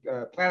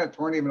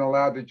weren't even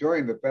allowed to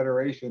join the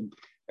Federation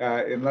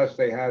unless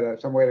they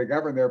had some way to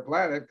govern their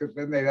planet, because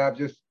then they'd have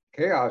just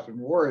chaos and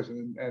wars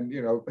and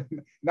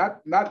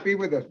not be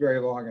with us very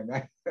long, and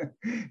that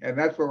and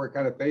that's what we're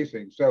kind of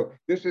facing. So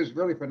this is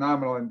really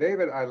phenomenal. And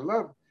David, I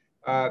love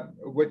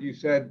what you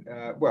said.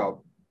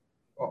 Well,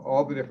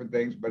 all the different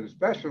things, but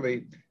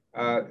especially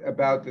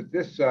about that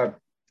this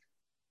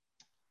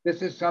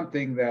is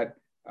something that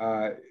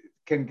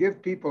can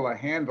give people a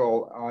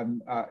handle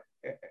on,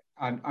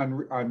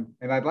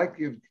 and I'd like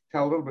you to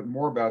tell a little bit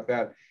more about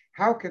that.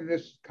 How can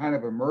this kind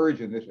of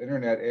emerge in this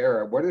internet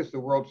era? What is the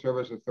World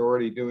Service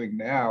Authority doing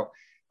now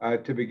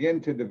to begin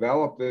to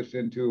develop this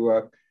into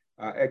a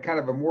kind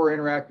of a more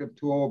interactive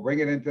tool, bring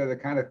it into the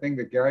kind of thing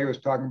that Gary was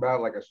talking about,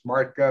 like a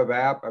SmartGov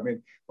app? I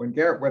mean, when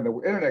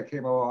the internet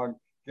came along,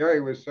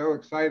 Gary was so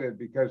excited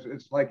because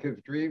it's like his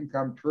dream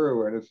come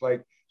true. And it's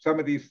like some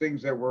of these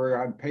things that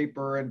were on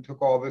paper and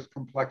took all this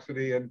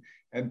complexity and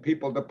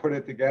people to put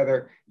it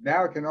together.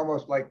 Now it can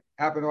almost like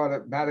happen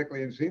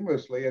automatically and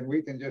seamlessly. And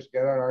we can just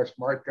get on our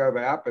SmartGov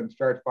app and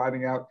start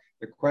finding out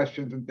the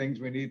questions and things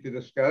we need to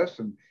discuss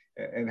and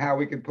how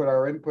we can put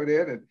our input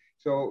in. And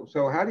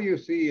so how do you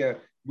see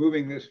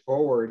moving this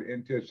forward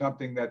into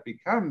something that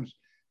becomes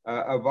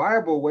a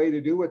viable way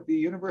to do what the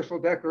Universal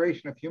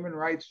Declaration of Human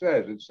Rights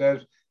says? It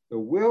says, the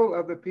will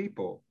of the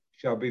people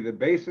shall be the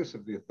basis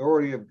of the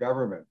authority of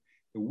government.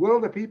 The will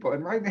of the people.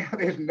 And right now,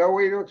 there's no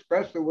way to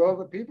express the will of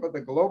the people at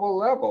the global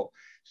level.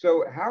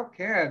 So how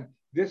can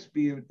this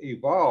be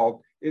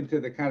evolved into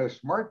the kind of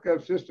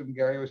SmartGov system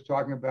Gary was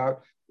talking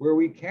about, where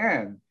we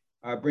can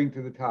bring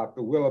to the top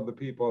the will of the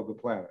people of the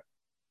planet?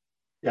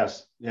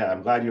 Yes, yeah,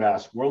 I'm glad you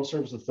asked. World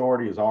Service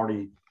Authority is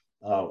already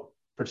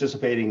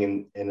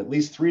participating in at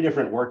least 3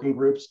 different working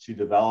groups to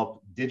develop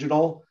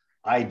digital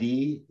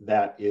ID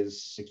that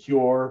is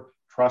secure,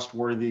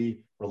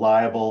 trustworthy,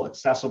 reliable,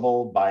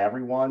 accessible by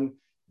everyone,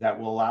 that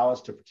will allow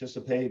us to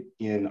participate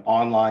in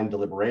online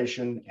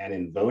deliberation and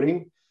in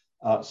voting.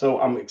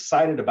 So I'm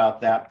excited about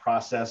that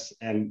process.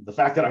 And the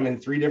fact that I'm in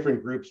 3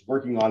 different groups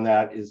working on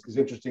that is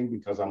interesting,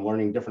 because I'm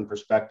learning different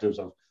perspectives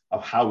of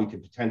how we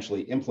could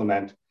potentially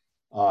implement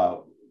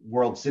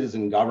world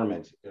citizen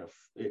government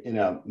in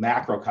a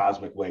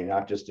macrocosmic way,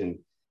 not just in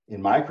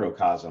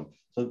microcosm.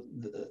 So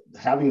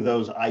having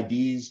those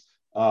IDs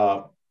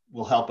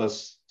will help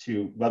us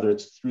to, whether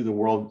it's through the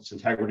World's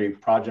Integrity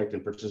Project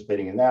and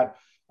participating in that,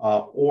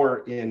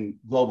 or in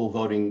global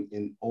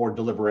voting or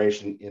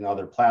deliberation in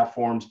other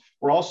platforms.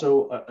 We're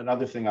also,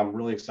 another thing I'm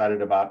really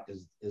excited about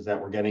is that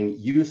we're getting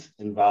youth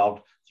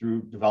involved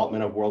through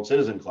development of World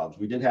Citizen Clubs.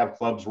 We did have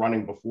clubs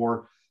running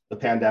before the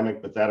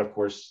pandemic, but that, of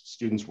course,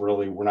 students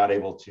were not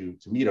able to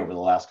meet over the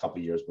last couple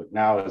of years. But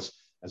now, as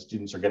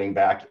students are getting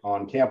back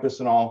on campus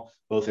and all,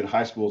 both in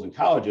high schools and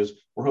colleges,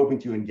 we're hoping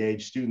to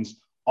engage students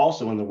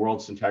also in the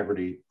World's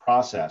Integrity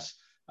process,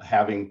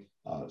 having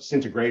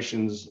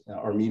Sintegrations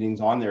or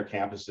meetings on their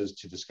campuses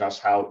to discuss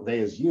how they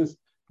as youth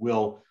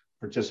will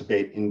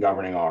participate in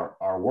governing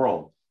our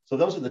world. So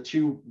those are the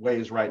 2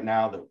 ways right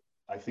now that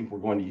I think we're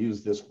going to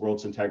use this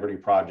World's Integrity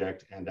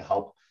Project, and to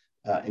help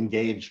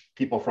engage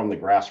people from the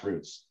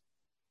grassroots.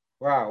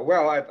 Wow.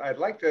 Well, I'd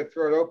like to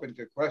throw it open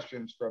to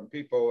questions from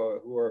people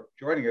who are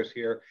joining us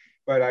here,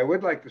 but I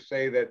would like to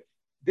say that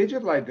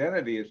digital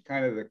identity is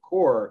kind of the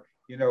core.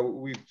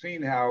 We've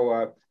seen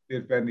how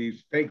there's been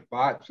these fake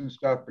bots and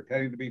stuff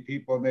pretending to be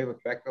people, and they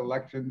affect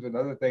elections and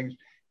other things.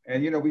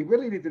 And, we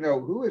really need to know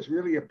who is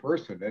really a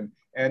person.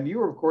 And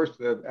you, of course,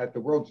 at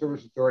the World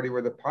Service Authority,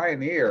 were the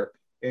pioneer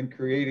in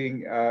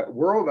creating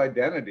world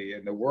identity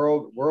and the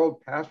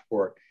world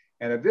passport.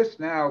 And if this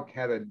now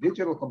had a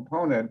digital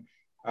component,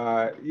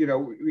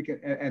 we can,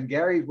 and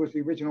Gary was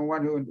the original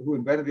one who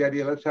invented the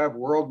idea, let's have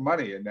world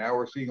money. And now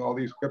we're seeing all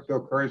these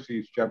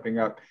cryptocurrencies jumping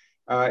up.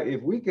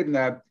 If we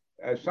can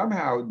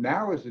somehow,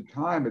 now is the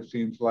time, it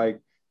seems like,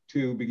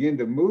 to begin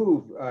to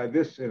move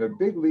this in a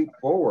big leap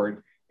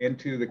forward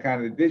into the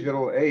kind of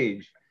digital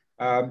age.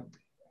 I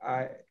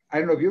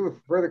don't know if you have a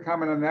further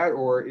comment on that,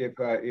 or if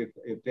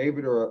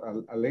David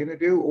or Elena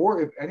do,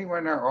 or if anyone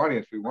in our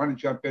audience, we want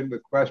to jump in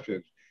with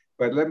questions.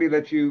 But let me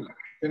let you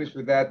finish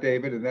with that,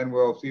 David, and then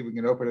we'll see if we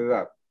can open it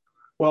up.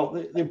 Well,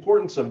 the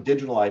importance of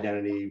digital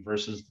identity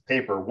versus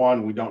paper,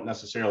 one, we don't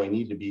necessarily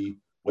need to be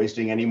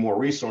wasting any more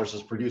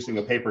resources producing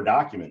a paper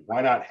document.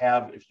 Why not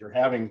have, if you're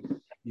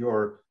having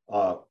your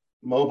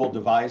mobile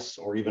device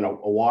or even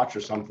a watch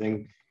or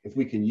something, if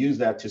we can use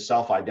that to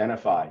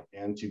self-identify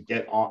and to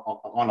get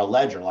on a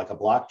ledger like a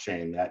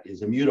blockchain that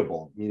is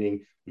immutable,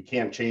 meaning we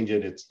can't change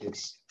it,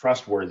 it's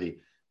trustworthy,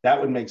 that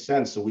would make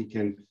sense. So we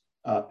can,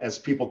 as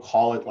people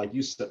call it, like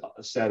you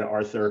said,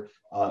 Arthur,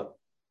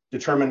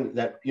 determine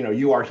that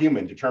you are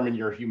human, determine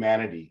your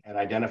humanity and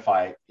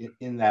identify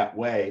in that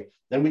way.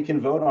 Then we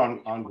can vote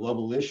on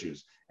global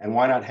issues. And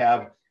why not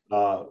have,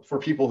 for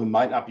people who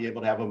might not be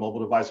able to have a mobile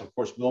device, of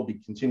course, we'll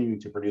be continuing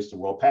to produce the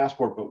World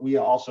Passport, but we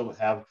also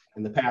have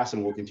in the past,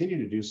 and will continue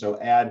to do so,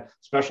 add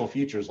special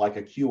features like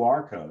a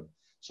QR code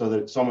so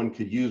that someone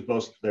could use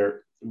both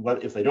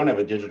if they don't have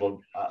a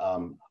digital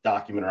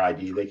document or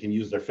ID, they can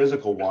use their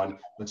physical one,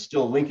 but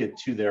still link it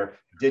to their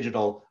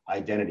digital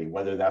identity,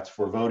 whether that's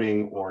for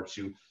voting or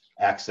to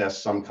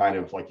access some kind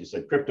of, like you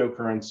said,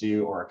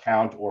 cryptocurrency or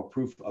account or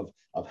proof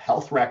of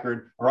health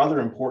record or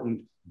other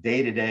important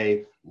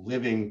day-to-day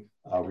living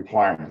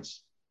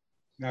requirements.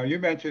 Now, you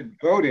mentioned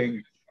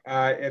voting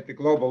at the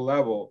global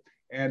level.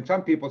 And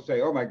some people say,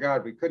 oh my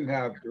God, we couldn't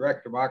have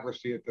direct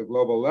democracy at the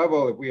global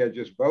level. If we had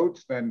just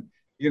votes, then,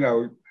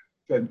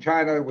 then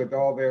China with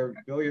all their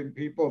billion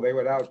people, they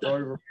would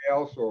outvote everybody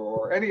else,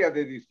 or any other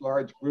of these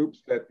large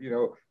groups that,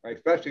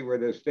 especially where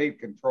there's state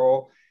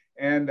control.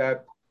 And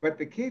but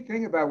the key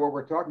thing about what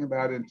we're talking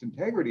about in its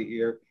integrity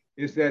here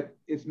is that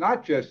it's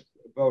not just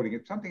voting.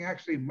 It's something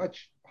actually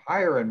much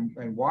higher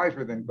and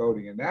wiser than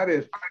voting. And that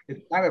is,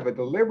 it's kind of a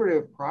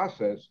deliberative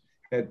process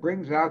that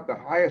brings out the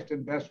highest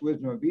and best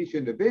wisdom of each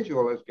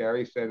individual, as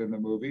Gary said in the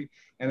movie,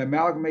 and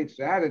amalgamates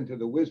that into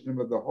the wisdom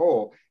of the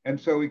whole. And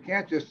so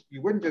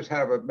you wouldn't just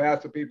have a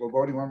mass of people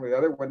voting one way or the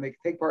other. When they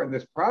take part in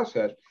this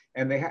process,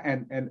 and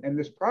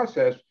this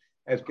process,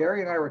 as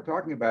Gary and I were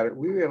talking about it,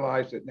 we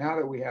realized that now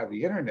that we have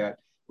the internet,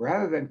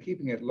 rather than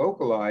keeping it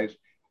localized,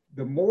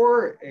 the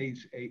more a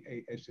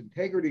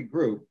integrity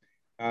group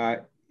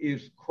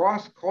is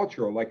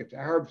cross-cultural, like it's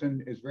Arabs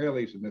and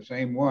Israelis in the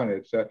same one.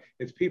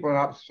 It's people on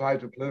opposite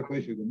sides of political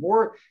issues. The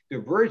more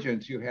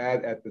divergence you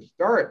had at the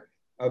start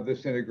of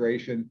this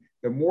integration,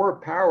 the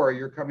more power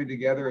you're coming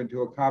together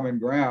into a common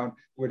ground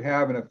would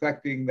have in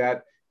affecting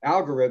that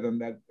algorithm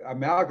that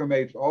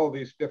amalgamates all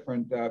these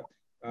different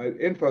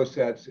info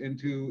sets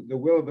into the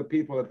will of the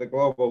people at the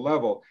global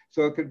level.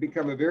 So it could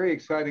become a very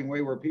exciting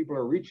way where people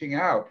are reaching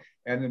out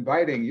and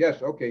inviting,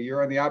 yes, okay,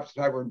 you're on the opposite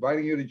side, we're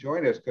inviting you to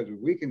join us, because if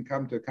we can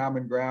come to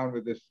common ground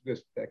with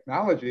this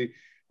technology,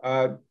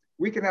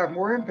 we can have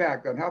more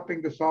impact on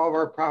helping to solve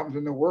our problems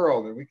in the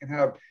world, and we can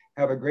have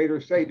a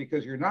greater say,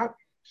 because you're not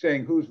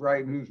saying who's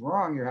right and who's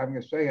wrong, you're having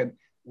a say in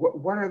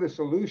what are the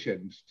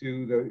solutions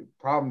to the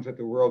problems that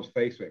the world's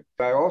facing.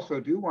 I also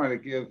do want to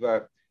give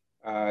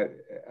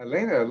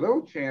Elena a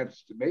little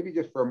chance to, maybe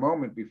just for a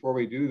moment before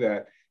we do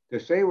that, to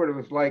say what it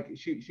was like.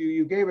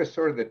 You gave us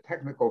sort of the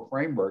technical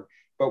framework,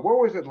 but what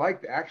was it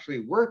like to actually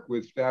work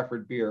with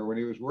Stafford Beer when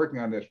he was working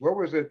on this? What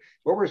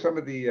were some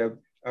of the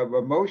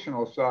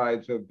emotional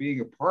sides of being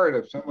a part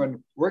of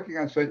someone working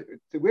on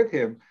with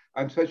him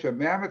on such a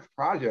mammoth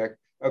project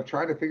of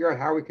trying to figure out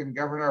how we can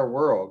govern our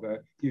world? Can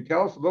you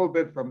tell us a little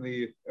bit from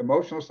the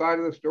emotional side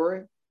of the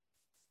story?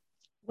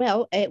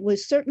 Well, it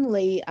was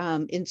certainly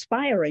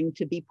inspiring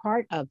to be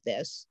part of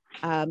this.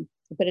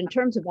 But in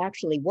terms of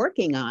actually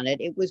working on it,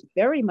 it was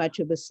very much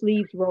of a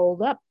sleeves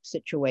rolled up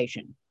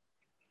situation,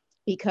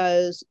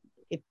 because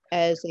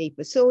as a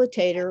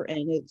facilitator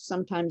and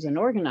sometimes an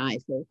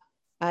organizer,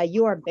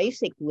 you are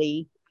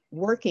basically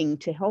working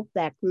to help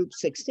that group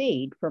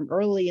succeed from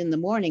early in the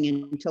morning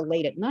until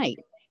late at night.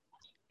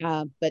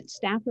 But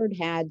Stafford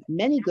had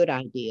many good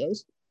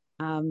ideas.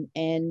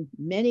 And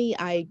many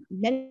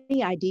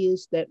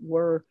ideas that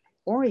were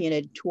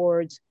oriented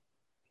towards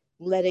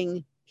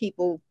letting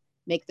people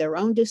make their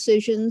own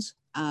decisions,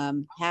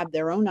 have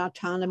their own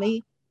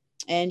autonomy.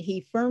 And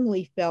he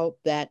firmly felt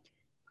that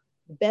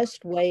the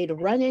best way to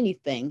run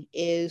anything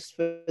is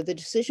for the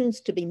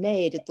decisions to be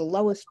made at the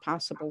lowest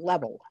possible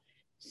level,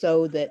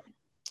 so that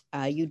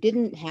you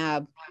didn't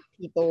have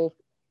people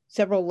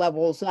several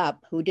levels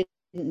up who didn't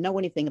know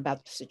anything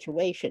about the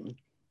situation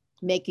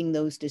making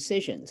those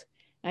decisions.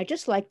 I'd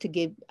just like to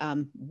give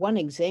one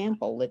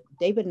example that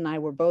David and I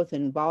were both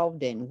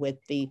involved in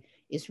with the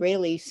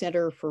Israeli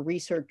Center for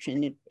Research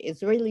and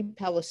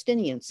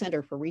Israeli-Palestinian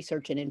Center for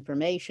Research and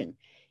Information.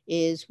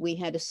 Is we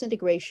had a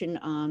syndication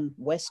on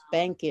West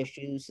Bank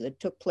issues that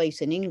took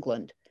place in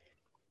England.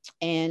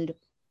 And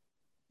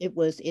it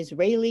was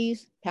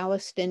Israelis,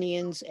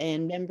 Palestinians,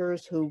 and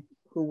members who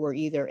were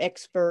either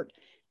expert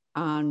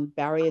on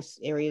various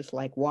areas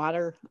like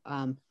water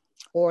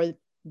or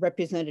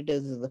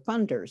representatives of the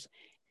funders.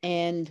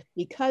 And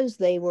because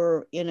they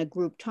were in a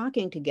group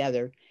talking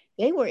together,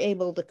 they were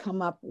able to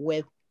come up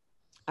with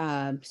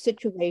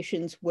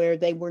situations where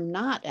they were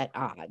not at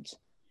odds.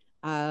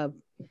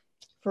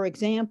 For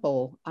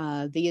example,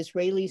 the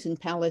Israelis and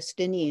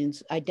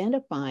Palestinians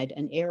identified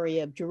an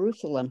area of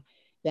Jerusalem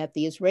that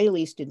the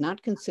Israelis did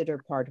not consider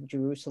part of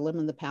Jerusalem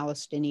and the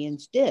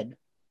Palestinians did.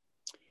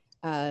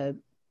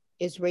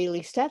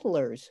 Israeli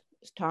settlers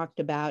talked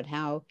about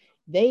how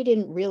they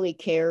didn't really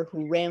care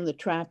who ran the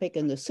traffic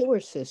and the sewer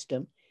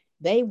system.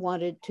 They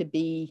wanted to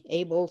be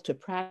able to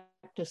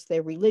practice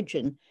their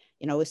religion,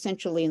 you know,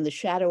 essentially in the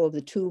shadow of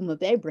the tomb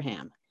of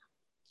Abraham.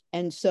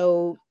 And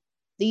so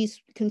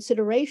these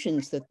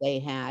considerations that they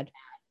had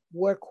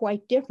were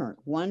quite different.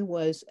 One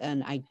was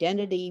an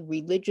identity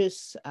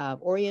religious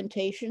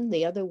orientation.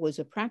 The other was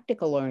a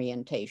practical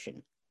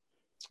orientation.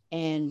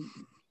 And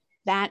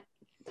that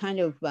kind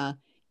of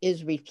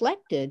is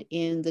reflected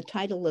in the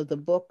title of the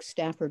book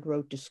Stafford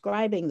wrote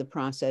describing the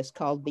process,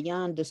 called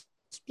Beyond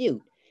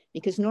Dispute,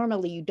 because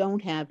normally you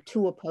don't have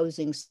two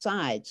opposing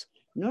sides.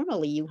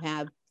 Normally you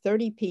have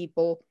 30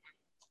 people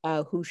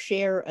who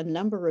share a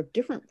number of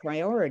different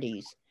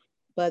priorities,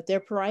 but their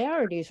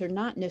priorities are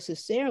not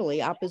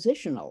necessarily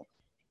oppositional,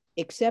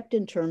 except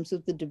in terms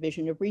of the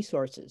division of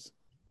resources.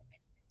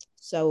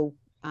 So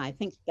I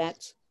think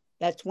that's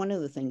one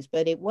of the things,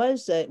 but it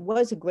was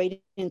a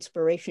great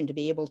inspiration to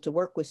be able to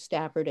work with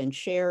Stafford and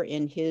share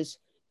in his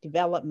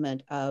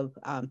development of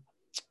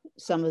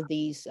some of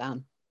these,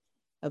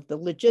 of the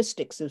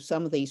logistics of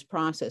some of these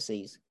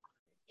processes.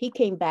 He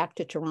came back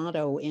to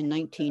Toronto in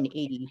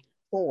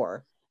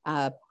 1984,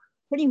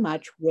 pretty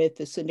much with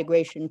the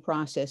Syntegration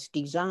process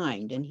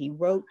designed, and he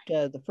wrote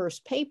the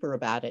first paper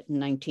about it in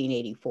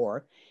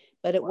 1984,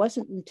 but it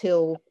wasn't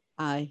until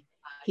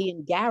he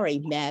and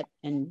Gary met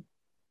and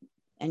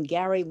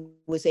Gary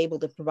was able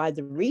to provide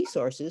the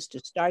resources to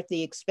start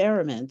the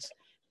experiments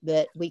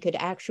that we could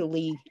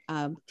actually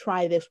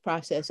try this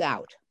process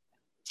out.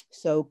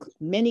 So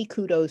many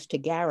kudos to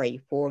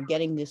Gary for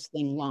getting this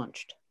thing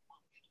launched.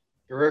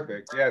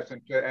 Terrific, yes,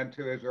 and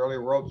to his early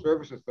World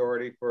Service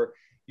Authority for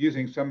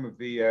using some of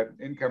the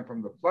income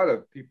from the flood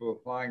of people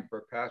applying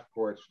for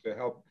passports to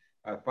help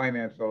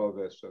finance all of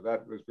this. So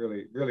that was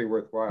really, really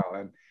worthwhile.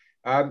 And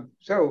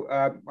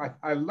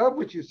I love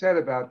what you said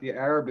about the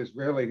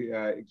Arab-Israeli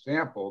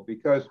example,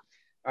 because,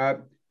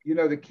 you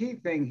know, the key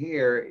thing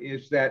here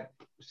is that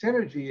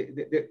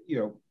synergy, you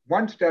know,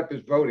 one step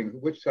is voting,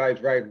 which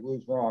side's right,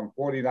 who's wrong.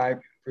 49%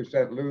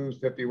 lose,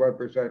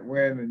 51%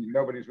 win, and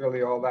nobody's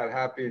really all that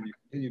happy, and you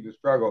continue to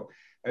struggle.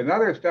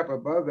 Another step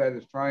above that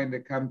is trying to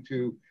come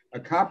to a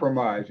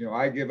compromise. You know,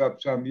 I give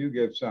up some, you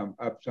give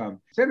up some.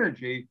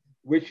 Synergy,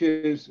 which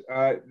is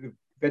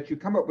that you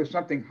come up with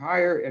something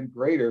higher and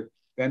greater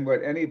than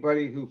what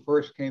anybody who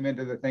first came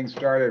into the thing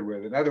started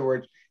with. In other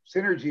words,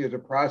 synergy is a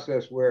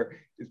process where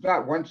it's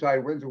not one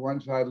side wins or one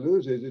side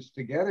loses. It's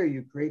together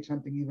you create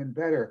something even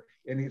better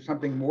and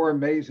something more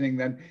amazing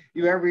than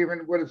you ever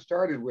even would have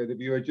started with if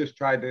you had just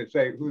tried to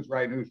say who's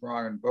right and who's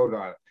wrong and vote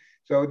on it.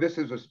 So this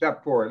is a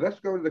step forward. Let's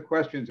go to the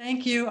questions.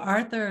 Thank you,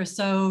 Arthur.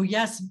 So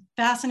yes,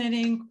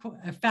 fascinating.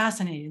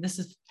 This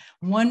is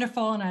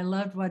wonderful. And I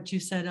loved what you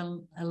said,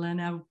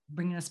 Elena,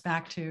 bringing us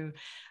back to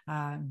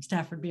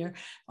Stafford Beer.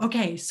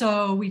 Okay,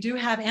 so we do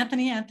have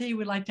Anthony. Anthony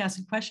would like to ask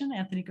a question.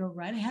 Anthony, go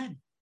right ahead.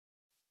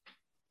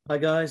 Hi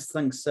guys,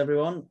 thanks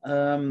everyone.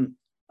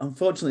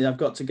 Unfortunately, I've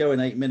got to go in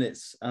 8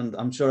 minutes and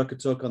I'm sure I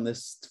could talk on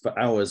this for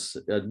hours.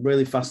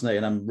 Really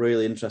fascinating. I'm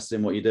really interested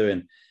in what you're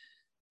doing.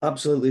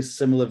 Absolutely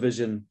similar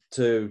vision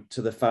to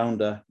the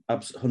founder,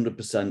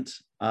 100%.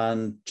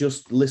 And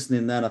just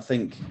listening then, I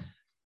think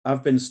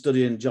I've been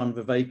studying John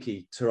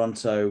Vervaeke,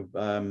 Toronto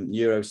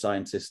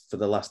neuroscientist, for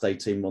the last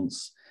 18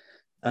 months.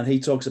 And he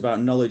talks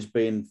about knowledge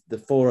being the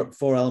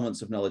four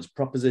elements of knowledge: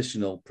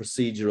 propositional,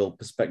 procedural,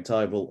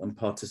 perspectival, and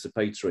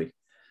participatory.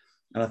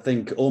 And I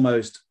think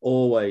almost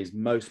always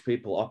most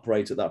people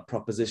operate at that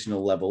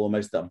propositional level,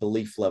 almost that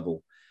belief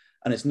level.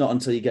 And it's not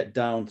until you get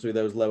down through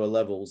those lower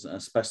levels,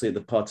 especially at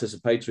the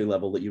participatory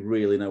level, that you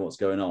really know what's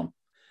going on.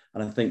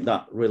 And I think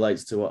that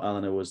relates to what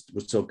Elena was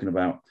talking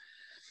about.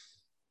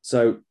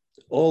 So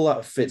all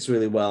that fits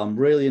really well. I'm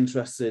really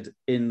interested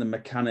in the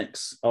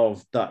mechanics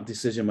of that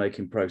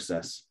decision-making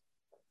process.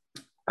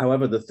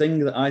 However, the thing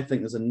that I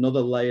think there's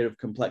another layer of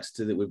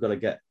complexity that we've got to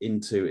get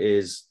into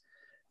is,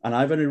 and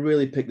I've only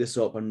really picked this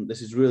up, and this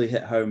has really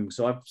hit home.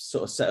 So I've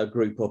sort of set a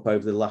group up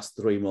over the last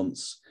 3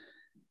 months,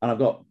 and I've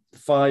got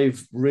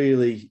 5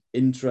 really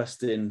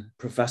interesting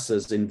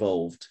professors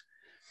involved.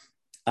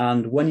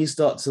 And when you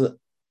start to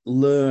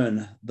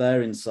learn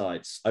their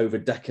insights over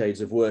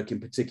decades of work in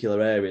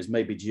particular areas,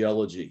 maybe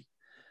geology,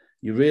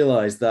 you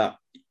realize that,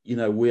 you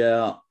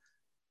know,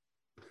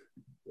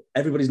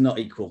 everybody's not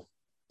equal.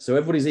 So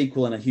everybody's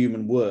equal in a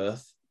human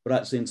worth, but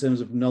actually in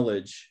terms of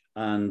knowledge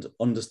and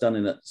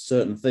understanding that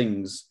certain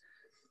things,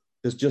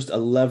 there's just a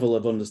level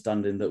of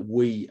understanding that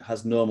we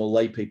as normal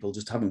lay people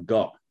just haven't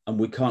got, and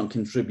we can't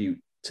contribute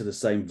to the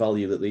same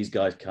value that these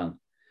guys can.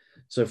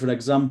 So for an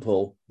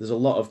example, there's a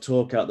lot of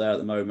talk out there at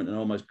the moment and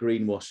almost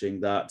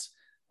greenwashing that,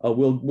 oh,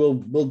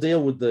 we'll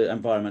deal with the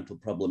environmental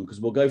problem because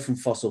we'll go from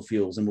fossil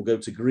fuels and we'll go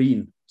to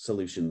green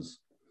solutions.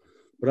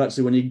 But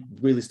actually, when you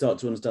really start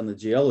to understand the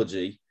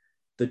geology,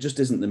 there just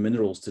isn't the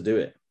minerals to do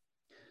it.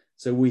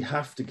 So we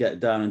have to get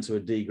down into a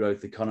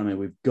degrowth economy.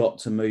 We've got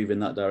to move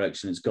in that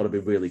direction. It's got to be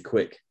really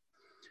quick.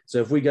 So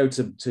if we go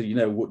to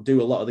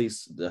do a lot of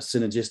these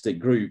synergistic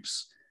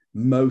groups,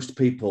 most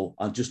people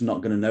are just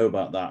not going to know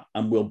about that,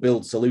 and we'll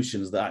build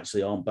solutions that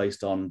actually aren't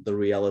based on the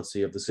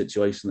reality of the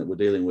situation that we're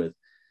dealing with.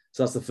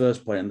 So that's the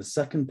first point. And the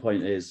second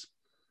point is,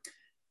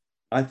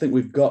 I think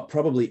we've got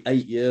probably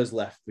 8 years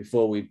left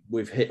before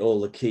we've hit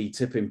all the key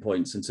tipping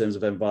points in terms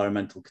of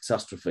environmental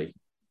catastrophe.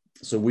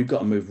 So we've got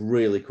to move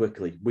really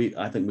quickly.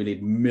 I think we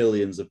need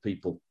millions of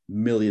people,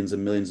 millions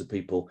and millions of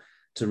people,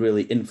 to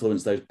really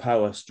influence those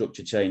power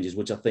structure changes,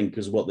 which I think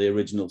is what the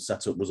original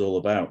setup was all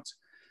about.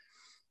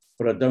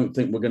 But I don't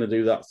think we're going to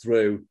do that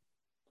through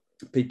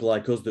people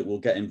like us that will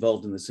get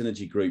involved in the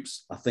synergy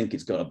groups. I think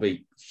it's got to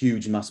be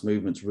huge mass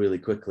movements really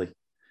quickly.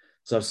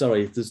 So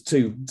sorry, there's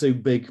two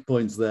big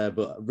points there,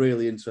 but a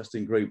really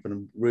interesting group, and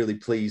I'm really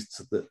pleased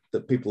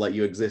that people like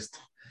you exist.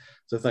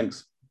 So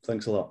thanks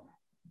a lot.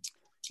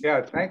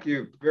 Yeah, thank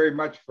you very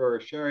much for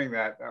sharing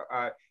that,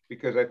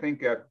 because I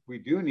think we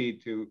do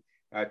need to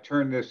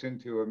turn this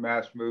into a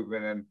mass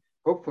movement, and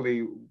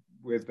hopefully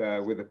with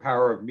the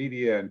power of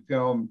media and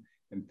film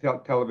and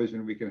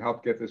television, we can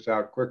help get this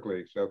out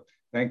quickly. So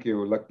thank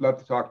you. Love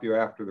to talk to you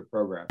after the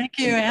program. Thank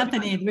you,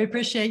 Anthony. We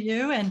appreciate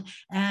you.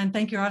 And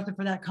thank you, Arthur,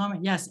 for that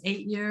comment. Yes,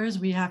 8 years,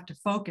 we have to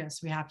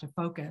focus. We have to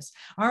focus.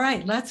 All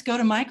right, let's go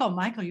to Michael.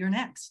 Michael, you're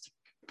next.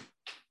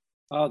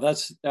 Oh,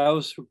 that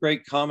was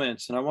great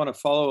comments. And I want to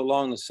follow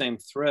along the same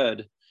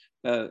thread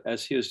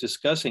as he was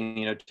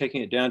discussing,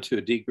 taking it down to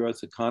a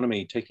degrowth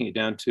economy, taking it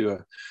down to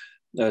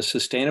a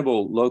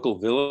sustainable local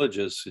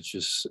villages, which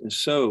is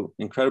so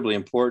incredibly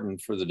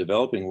important for the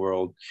developing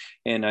world.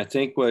 And I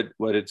think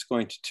what it's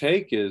going to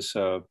take is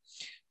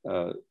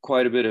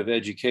quite a bit of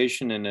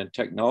education and a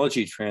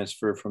technology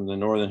transfer from the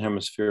Northern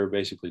Hemisphere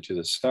basically to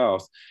the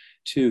South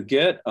to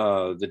get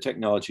the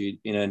technology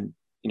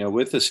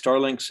with the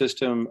Starlink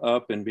system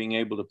up and being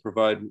able to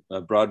provide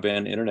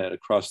broadband internet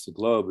across the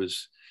globe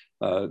is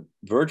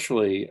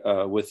virtually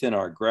within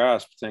our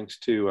grasp, thanks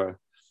to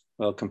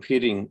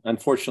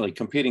unfortunately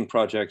competing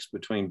projects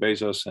between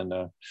Bezos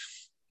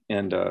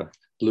and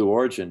Blue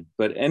Origin.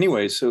 But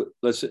anyway, so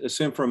let's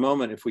assume for a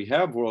moment, if we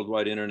have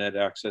worldwide internet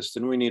access,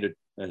 then we need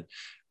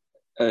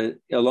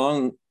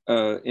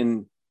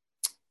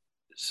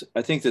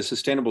I think the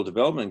Sustainable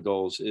Development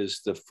Goals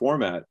is the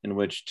format in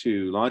which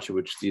to launch it,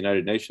 which the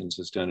United Nations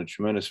has done a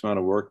tremendous amount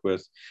of work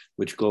with,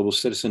 which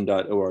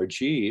globalcitizen.org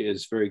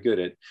is very good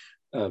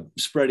at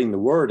spreading the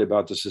word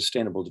about the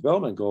Sustainable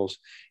Development Goals.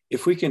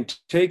 If we can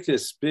take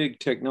this big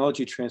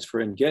technology transfer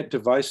and get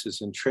devices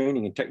and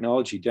training and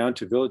technology down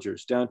to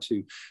villagers, down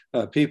to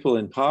people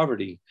in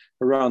poverty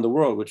around the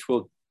world, which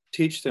will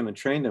teach them and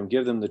train them,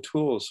 give them the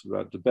tools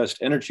about the best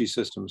energy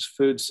systems,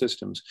 food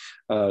systems,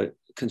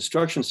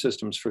 construction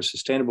systems for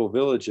sustainable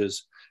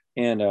villages.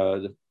 And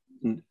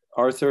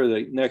Arthur,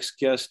 the next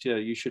guest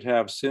you should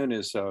have soon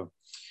is a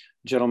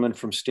gentleman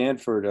from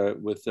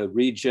Stanford with the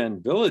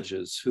Regen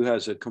Villages, who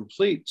has a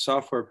complete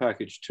software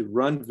package to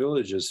run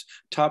villages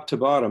top to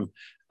bottom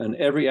and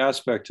every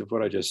aspect of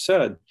what I just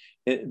said.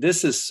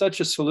 This is such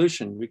a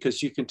solution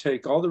because you can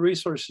take all the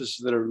resources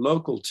that are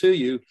local to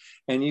you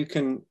and you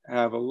can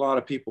have a lot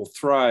of people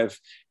thrive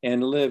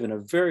and live in a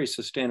very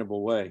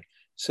sustainable way.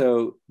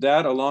 So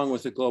that, along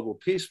with the global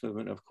peace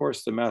movement, of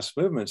course, the mass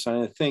movements,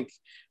 I think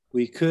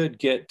we could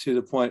get to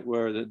the point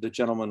where the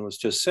gentleman was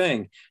just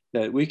saying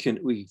that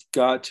we've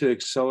got to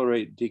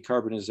accelerate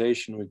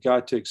decarbonization. We've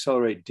got to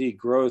accelerate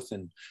degrowth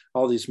and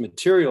all these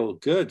material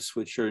goods,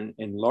 which are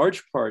in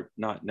large part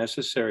not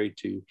necessary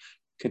to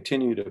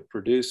continue to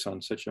produce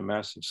on such a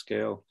massive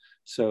scale.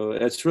 So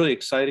it's really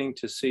exciting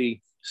to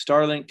see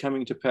Starlink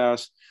coming to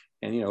pass.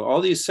 And, all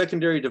these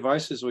secondary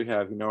devices we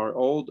have, our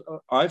old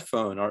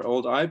iPhone, our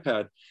old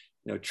iPad,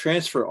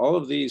 transfer all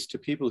of these to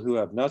people who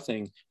have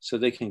nothing so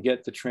they can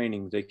get the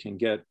training, they can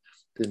get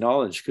the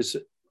knowledge. Because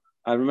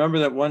I remember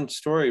that one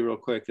story real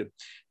quick, that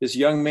this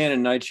young man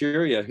in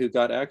Nigeria who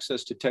got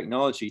access to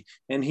technology,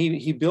 and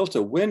he built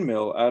a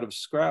windmill out of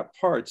scrap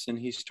parts and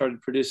he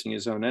started producing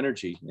his own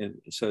energy. And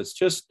so it's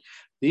just,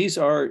 these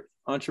are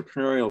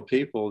entrepreneurial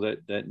people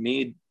that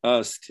need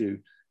us to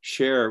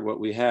share what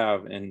we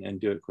have and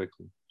do it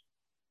quickly.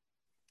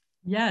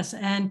 Yes,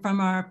 and from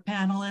our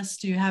panelists,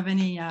 do you have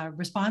any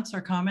response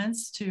or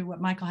comments to what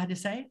Michael had to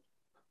say?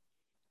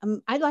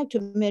 I'd like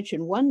to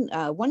mention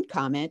one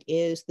comment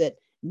is that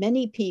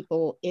many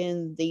people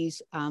in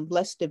these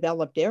less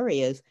developed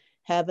areas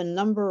have a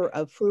number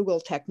of frugal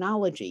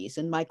technologies,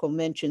 and Michael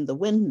mentioned the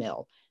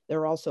windmill. There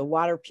are also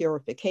water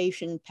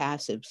purification,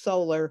 passive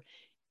solar,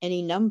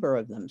 any number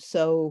of them.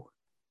 So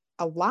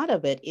a lot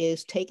of it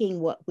is taking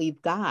what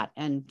we've got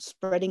and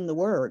spreading the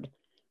word.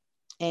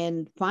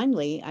 And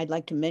finally, I'd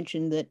like to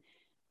mention that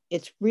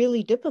it's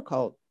really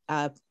difficult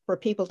for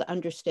people to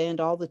understand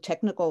all the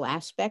technical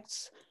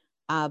aspects,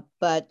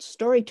 but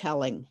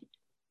storytelling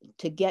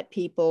to get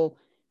people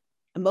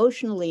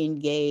emotionally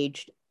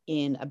engaged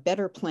in a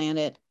better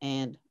planet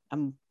and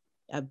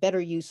a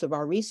better use of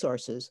our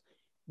resources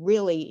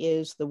really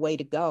is the way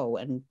to go.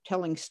 And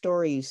telling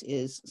stories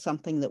is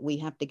something that we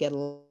have to get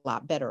a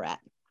lot better at.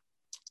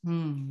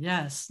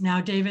 Yes.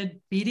 Now, David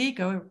Beatty,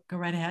 go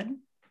right ahead.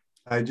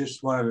 I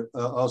just want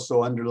to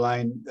also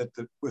underline that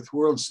with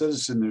World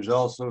Citizen, there's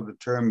also the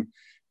term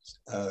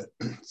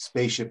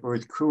Spaceship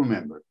Earth crew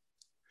member.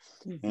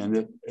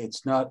 And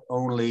it's not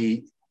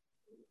only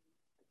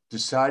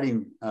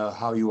deciding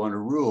how you want to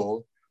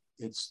rule,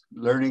 it's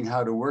learning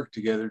how to work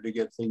together to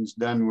get things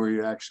done where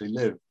you actually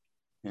live.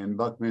 And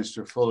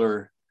Buckminster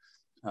Fuller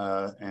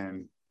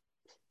and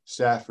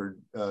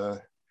Stafford,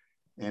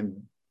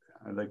 and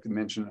I'd like to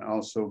mention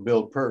also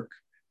Bill Perk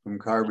from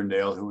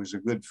Carbondale, who was a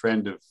good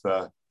friend of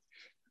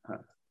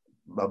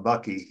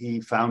Bucky.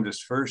 He found us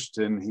first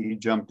and he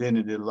jumped in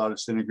and did a lot of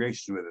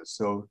syntegration with us.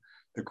 So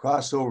the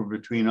crossover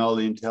between all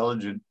the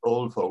intelligent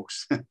old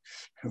folks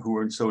who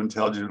weren't so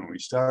intelligent when we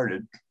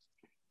started,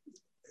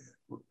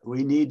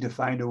 we need to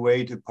find a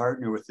way to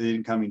partner with the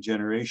incoming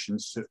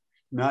generations to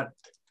not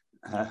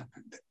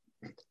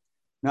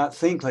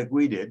think like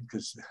we did,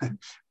 because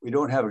we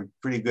don't have a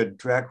pretty good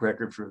track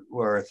record for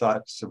where our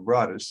thoughts have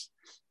brought us.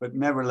 But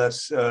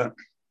nevertheless, I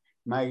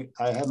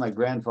have my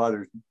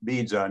grandfather's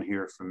beads on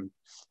here from,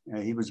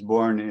 he was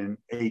born in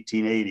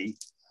 1880.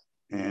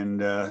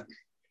 And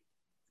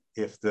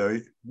if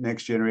the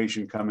next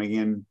generation coming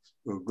in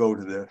will go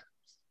to the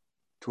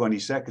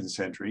 22nd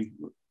century,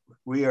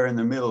 we're in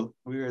the middle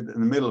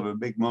of a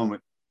big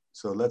moment.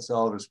 So let's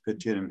all of us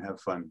pitch in and have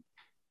fun.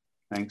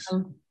 Thanks.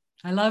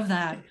 I love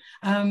that.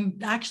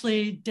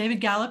 Actually,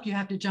 David Gallup, you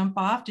have to jump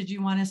off. Did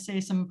you want to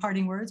say some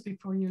parting words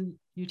before you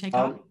take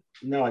off?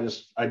 No,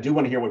 I do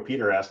want to hear what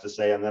Peter has to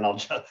say, and then I'll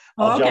jump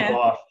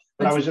off.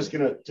 But I was just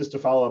to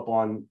follow up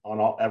on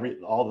all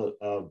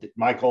the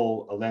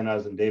Michael,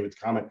 Elena's, and David's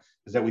comment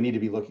is that we need to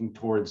be looking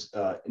towards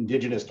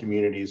indigenous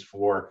communities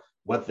for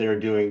what they're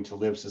doing to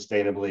live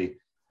sustainably,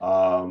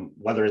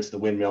 whether it's the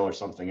windmill or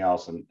something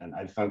else. And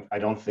I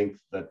don't think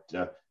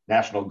that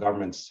national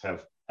governments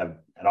have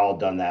at all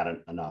done that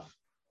enough.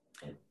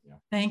 But, yeah.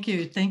 Thank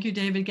you,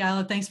 David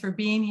Gallup. Thanks for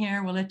being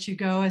here. We'll let you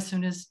go as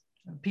soon as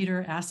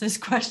Peter asks this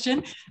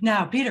question.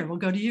 Now, Peter, we'll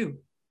go to you.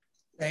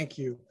 Thank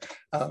you.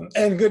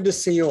 And good to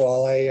see you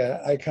all.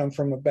 I come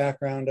from a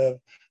background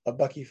of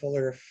Bucky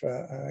Fuller, if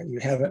you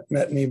haven't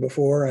met me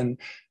before, and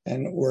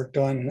worked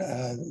on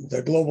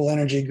the global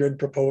energy grid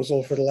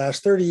proposal for the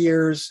last 30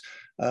 years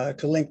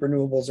to link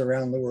renewables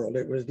around the world.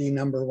 It was the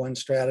 #1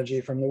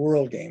 strategy from the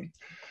World Game.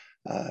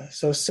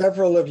 So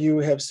several of you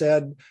have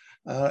said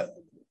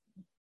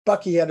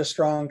Bucky had a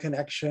strong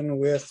connection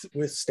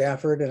with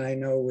Stafford, and I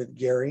know with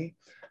Gary.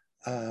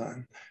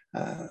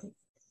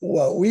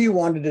 What we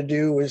wanted to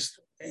do was,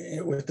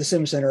 with the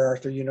Sim Center,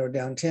 Arthur,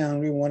 downtown,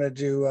 we wanted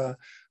to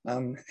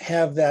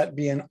have that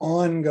be an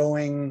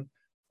ongoing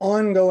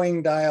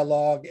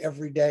dialogue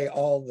every day,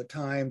 all the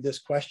time. This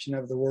question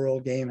of the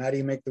World Game: how do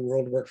you make the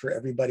world work for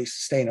everybody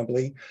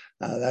sustainably?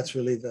 That's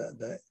really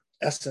the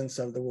essence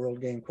of the World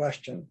Game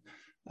question.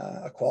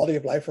 A quality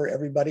of life for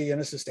everybody in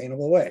a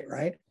sustainable way,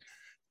 right?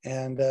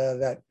 And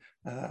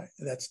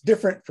that's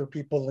different for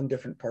people in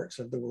different parts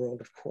of the world,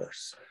 of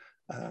course.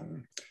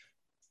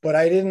 But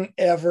I didn't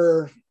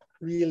ever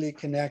really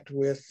connect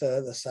with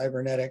the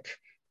cybernetic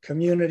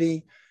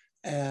community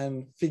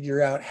and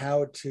figure out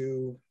how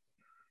to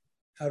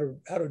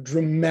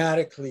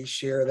dramatically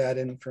share that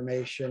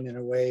information in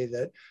a way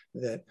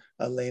that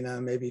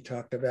Elena maybe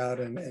talked about,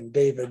 and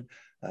David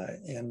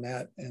in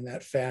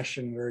that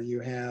fashion where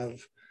you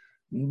have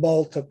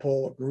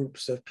multiple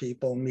groups of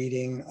people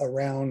meeting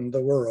around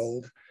the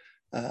world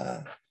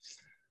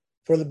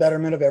for the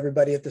betterment of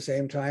everybody at the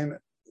same time,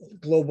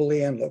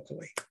 globally and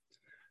locally.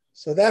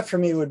 So that for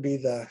me would be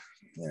the,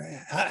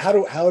 how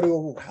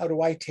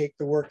do I take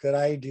the work that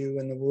I do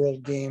in the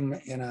World Game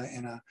in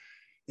a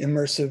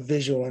immersive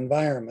visual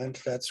environment?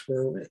 That's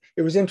where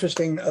it was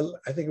interesting.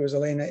 I think it was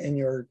Elena in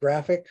your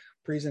graphic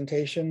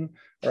presentation,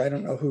 or I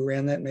don't know who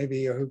ran that,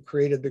 maybe, or who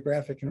created the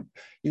graphic.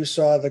 You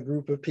saw the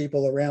group of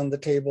people around the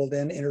table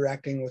then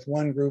interacting with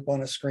one group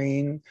on a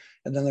screen,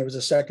 and then there was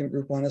a second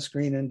group on a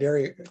screen, and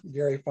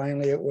Gary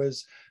finally, it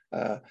was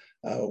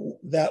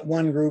that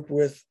one group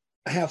with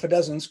half a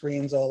dozen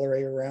screens all the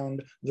way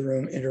around the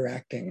room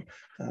interacting.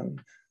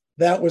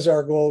 That was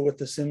our goal with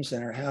the Sim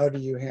Center. How do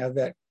you have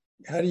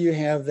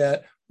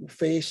that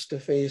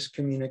face-to-face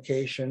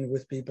communication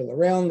with people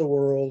around the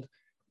world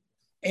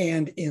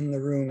and in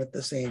the room at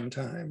the same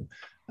time?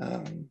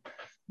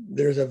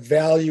 There's a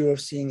value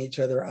of seeing each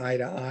other eye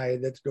to eye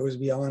that goes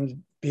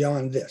beyond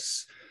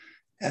this.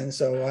 And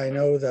so I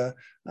know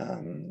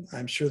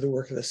I'm sure the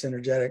work of the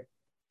synergetic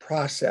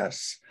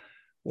process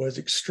was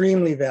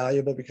extremely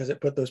valuable because it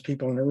put those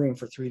people in a room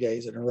for 3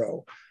 days in a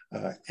row.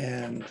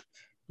 And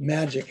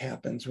magic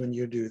happens when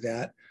you do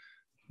that.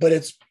 But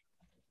it's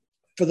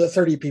for the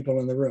 30 people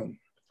in the room.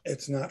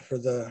 It's not for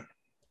the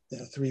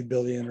 3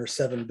 billion or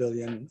 7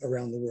 billion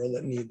around the world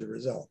that need the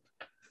result.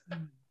 I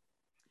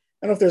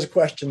don't know if there's a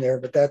question there,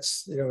 but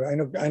that's,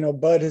 I know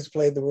Bud has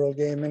played the World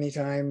Game many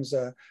times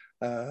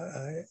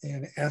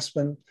in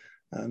Aspen.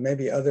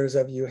 Maybe others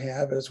of you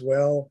have as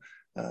well.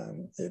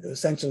 It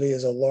essentially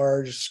is a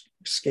large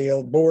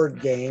scale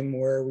board game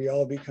where we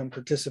all become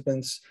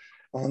participants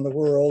on the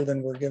world,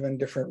 and we're given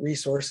different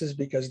resources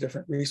because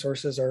different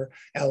resources are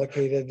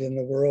allocated in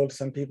the world.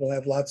 Some people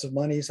have lots of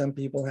money, some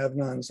people have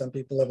none. Some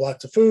people have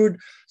lots of food,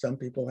 some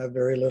people have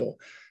very little.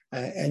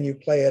 And you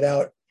play it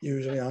out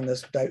usually on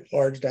this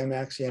large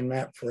Dymaxion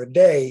map for a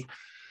day,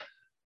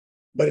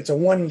 but it's a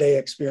one-day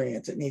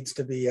experience. It needs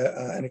to be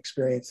an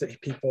experience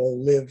that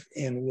people live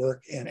and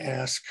work and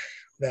ask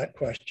that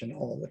question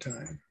all the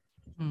time.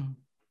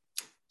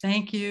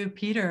 Thank you,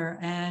 Peter.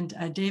 And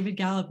David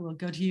Gallup, we'll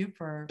go to you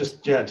for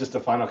just a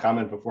final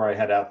comment before I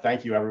head out.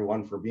 Thank you,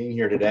 everyone, for being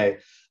here today.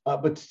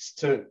 But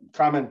to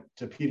comment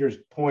to Peter's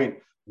point,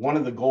 one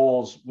of the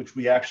goals which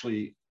we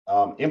actually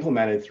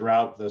implemented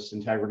throughout this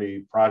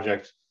Integrity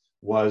project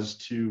was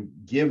to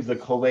give the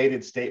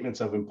collated statements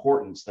of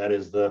importance. That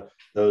is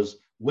those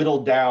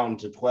whittled down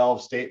to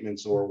 12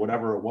 statements or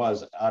whatever it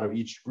was out of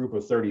each group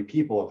of 30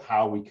 people of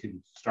how we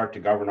could start to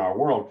govern our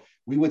world.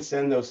 We would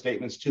send those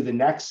statements to the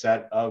next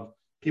set of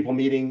people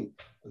meeting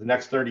the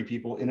next 30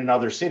 people in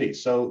another city.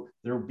 So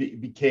there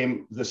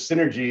became the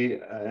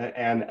synergy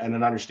and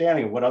an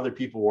understanding of what other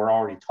people were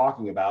already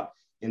talking about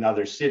in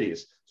other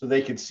cities. So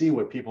they could see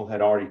what people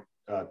had already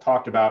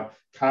talked about,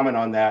 comment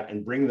on that,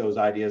 and bring those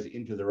ideas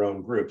into their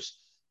own groups.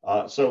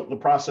 So the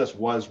process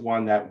was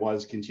one that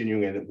was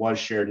continuing, and it was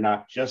shared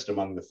not just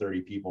among the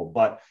 30 people,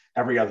 but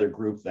every other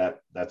group that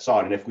saw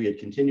it. And if we had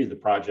continued the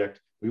project,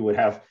 we would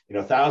have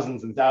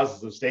thousands and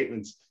thousands of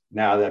statements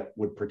now that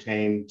would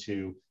pertain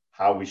to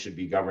how we should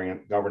be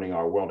governing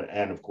our world.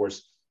 And of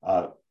course,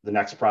 the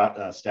next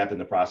step in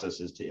the process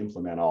is to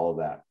implement all of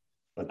that.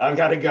 But I've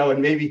got to go,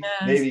 and maybe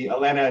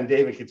Elena and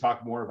David could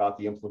talk more about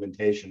the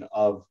implementation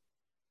of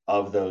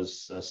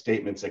those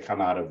statements that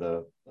come out of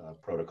the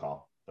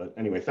protocol. But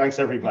anyway, thanks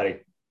everybody.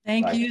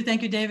 Thank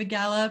you, David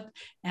Gallup.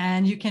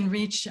 And you can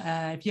reach,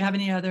 if you have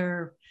any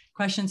other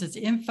questions, it's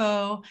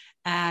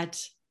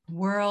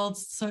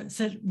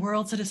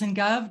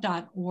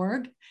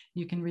info@worldcitizengov.org.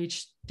 You can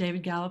reach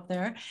David Gallup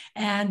there.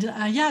 And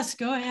yes,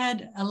 go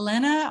ahead,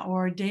 Elena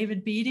or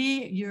David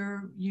Beatty,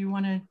 you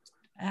want to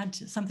add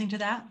something to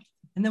that?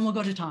 And then we'll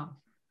go to Tom.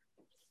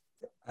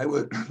 I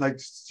would like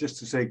just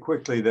to say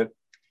quickly that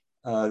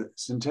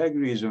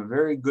Syntegrity is a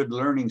very good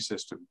learning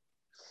system.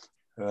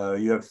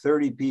 You have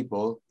 30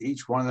 people.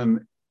 Each one of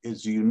them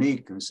is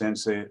unique in the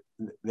sense that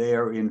they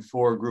are in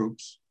 4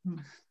 groups.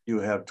 You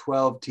have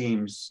 12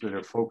 teams that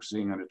are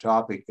focusing on a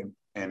topic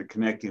and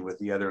connecting with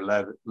the other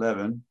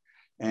 11,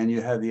 and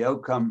you have the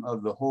outcome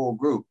of the whole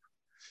group.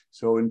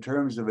 So in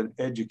terms of an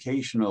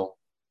educational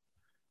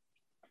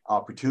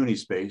opportunity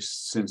space,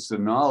 since the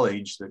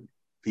knowledge that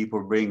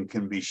people bring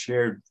can be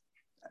shared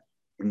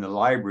in the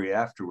library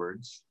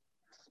afterwards,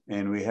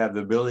 and we have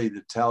the ability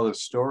to tell the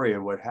story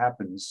of what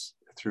happens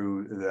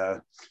through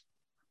the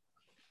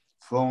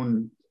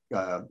phone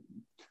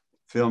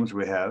films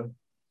we have,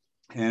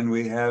 and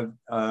we have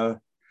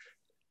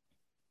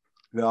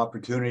the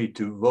opportunity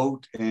to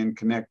vote and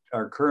connect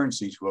our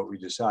currency to what we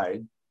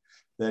decide,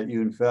 that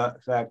you in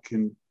fact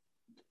can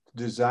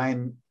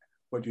design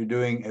what you're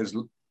doing as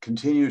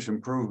continuous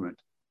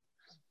improvement.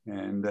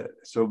 And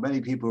so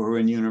many people who are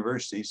in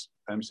universities,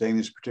 I'm saying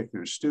these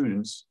particular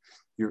students,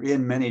 you're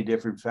in many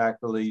different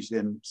faculties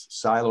in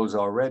silos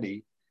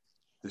already.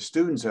 The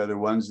students are the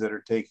ones that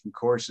are taking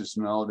courses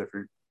in all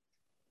different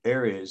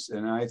areas.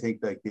 And I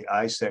think like the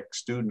ISEC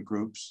student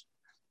groups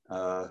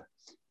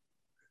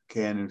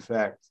can in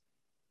fact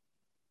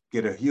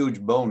get a huge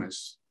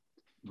bonus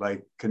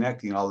by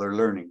connecting all their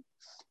learning.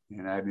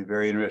 And I'd be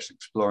very interested in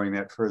exploring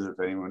that further if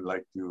anyone would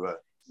like to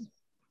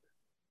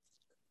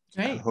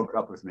hook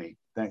up with me.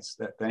 Thank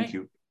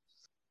you.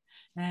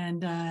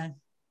 And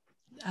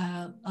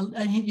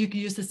you can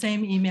use the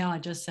same email I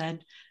just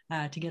said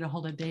to get a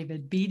hold of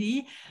David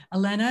Beatty.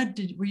 Elena,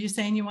 were you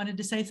saying you wanted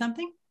to say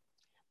something?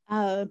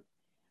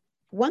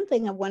 One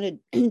thing I wanted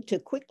to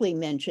quickly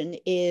mention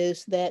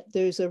is that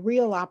there's a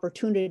real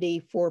opportunity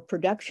for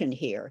production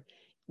here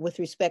with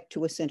respect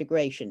to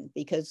Syntegration,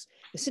 because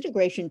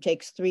Syntegration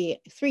takes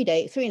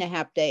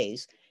 3.5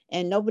 days,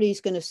 and nobody's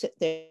going to sit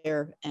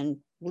there and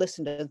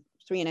listen to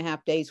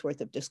 3.5 days worth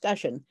of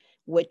discussion,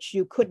 which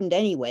you couldn't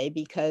anyway,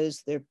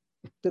 because the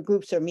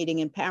groups are meeting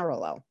in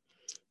parallel.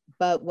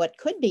 But what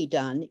could be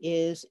done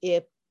is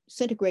if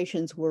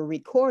Syntegrations were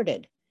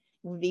recorded,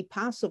 it would be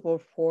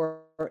possible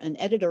for an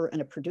editor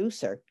and a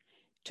producer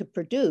to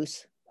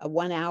produce a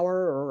 1 hour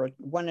or a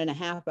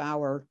 1.5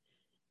 hour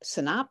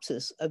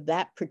synopsis of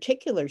that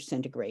particular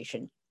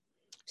Syntegration,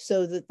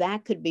 so that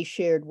that could be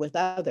shared with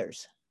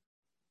others.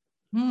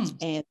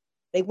 And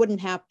they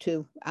wouldn't have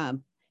to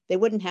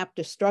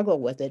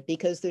struggle with it,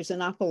 because there's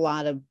an awful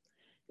lot of,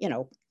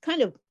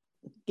 kind of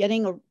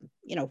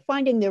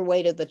finding their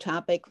way to the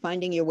topic,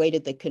 finding your way to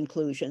the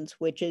conclusions,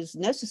 which is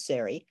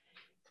necessary.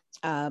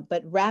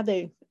 But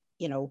rather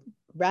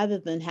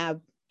than have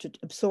to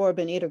absorb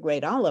and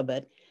integrate all of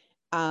it,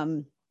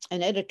 an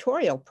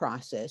editorial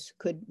process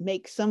could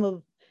make some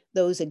of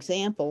those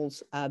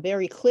examples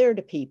very clear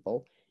to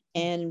people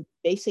and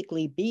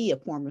basically be a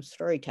form of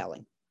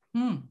storytelling.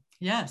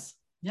 Yes,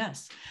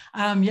 yes.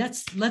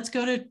 Let's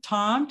go to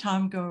Tom.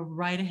 Tom, go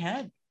right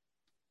ahead.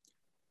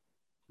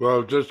 Well, I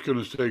was just going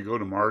to say, go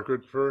to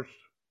Margaret first.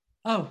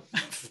 Oh,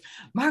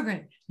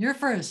 Margaret, you're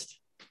first.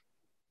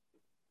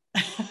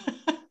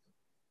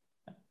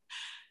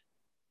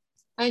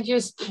 I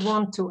just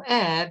want to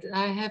add,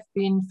 I have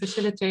been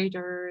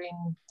facilitator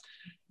in,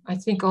 I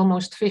think,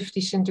 almost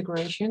 50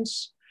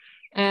 Syntegrations,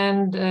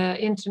 and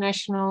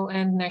international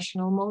and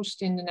national,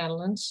 most in the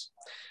Netherlands.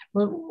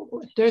 Well,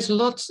 there's a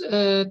lot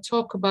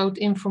talk about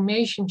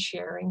information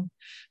sharing,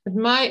 but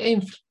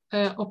my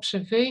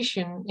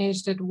observation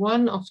is that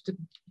one of the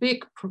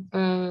big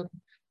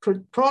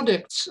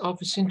products of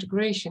a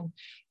Syntegration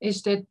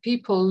is that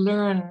people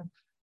learn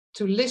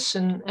to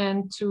listen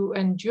and to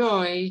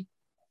enjoy,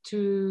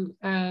 to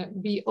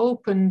be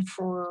open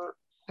for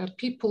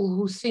people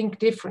who think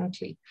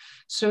differently.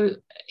 So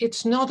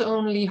it's not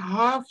only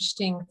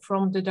harvesting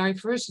from the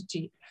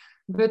diversity,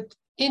 but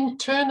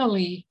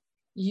internally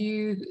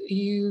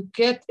you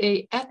get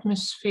an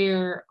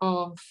atmosphere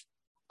of,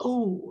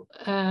 oh,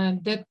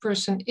 that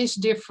person is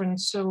different.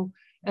 So,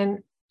 and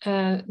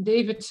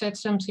David said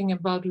something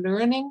about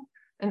learning,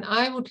 and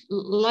I would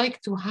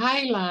like to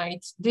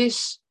highlight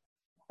this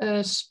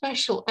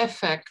special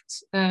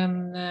effect.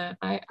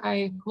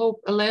 I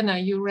hope, Elena,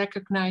 you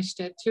recognize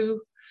that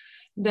too,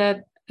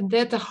 that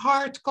the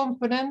hard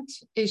component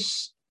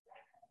is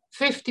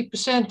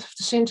 50% of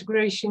the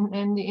Syntegration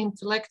and the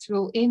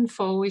intellectual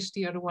info is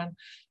the other one.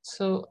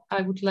 So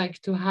I would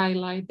like to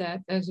highlight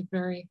that as a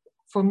very,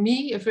 for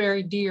me, a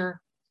very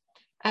dear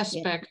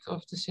aspect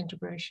of the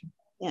Syntegration.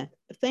 Yeah,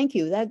 thank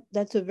you.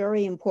 That's a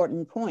very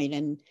important point,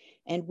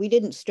 and we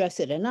didn't stress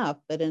it enough,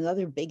 but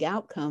another big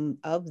outcome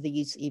of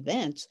these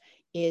events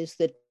is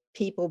that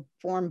people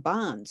form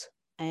bonds,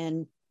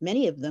 and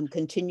many of them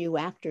continue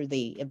after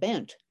the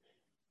event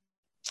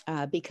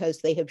because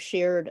they have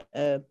shared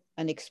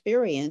an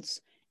experience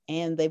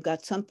and they've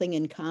got something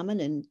in common,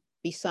 and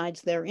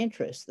besides their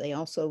interests, they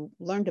also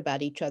learned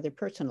about each other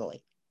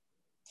personally.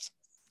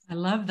 I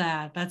love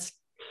that. That's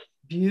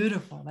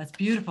beautiful. That's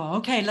beautiful.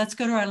 Okay, let's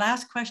go to our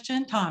last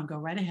question. Tom, go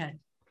right ahead.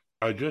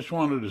 I just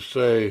wanted to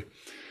say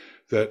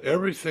that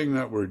everything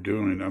that we're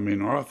doing, I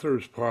mean,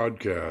 Authors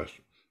Podcast,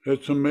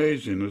 it's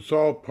amazing. It's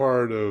all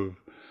part of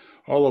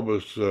all of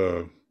us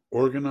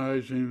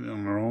organizing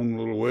in our own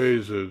little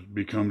ways. It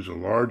becomes a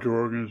larger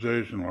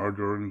organization.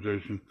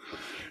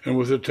 And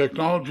with the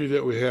technology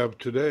that we have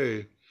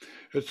today,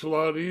 it's a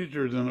lot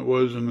easier than it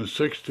was in the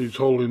 60s,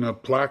 holding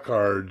up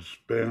placards,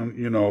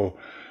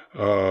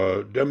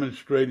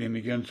 demonstrating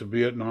against the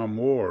Vietnam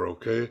War,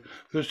 okay?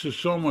 This is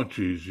so much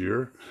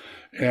easier.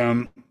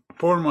 And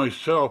for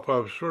myself,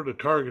 I've sort of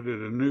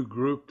targeted a new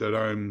group that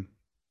I'm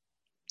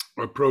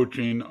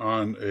approaching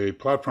on a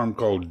platform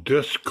called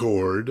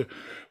Discord,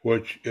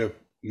 which, if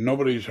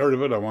nobody's heard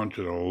of it, I want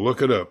you to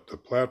look it up, the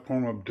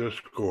platform of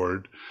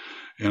Discord.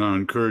 And I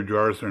encourage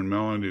Arthur and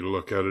Melanie to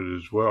look at it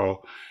as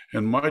well.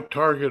 And my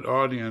target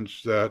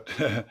audience that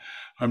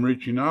I'm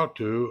reaching out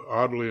to,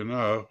 oddly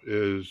enough,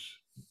 is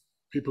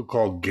people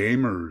called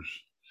gamers.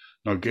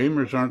 Now,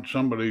 gamers aren't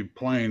somebody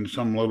playing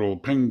some little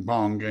ping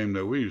pong game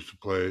that we used to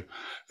play.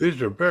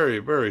 These are very,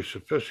 very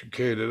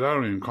sophisticated. I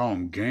don't even call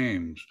them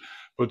games.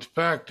 But the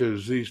fact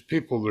is, these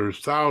people, there's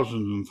thousands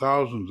and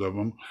thousands of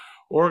them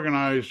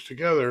organized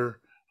together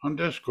on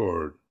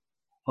Discord.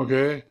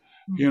 Okay?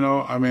 You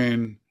know, I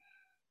mean,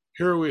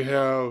 here we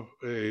have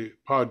a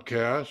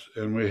podcast,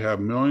 and we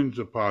have millions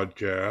of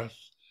podcasts,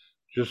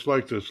 just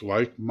like this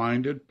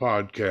like-minded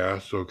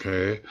podcast,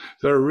 okay,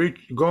 that are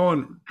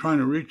trying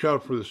to reach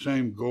out for the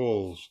same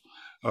goals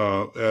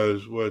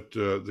as what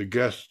the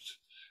guests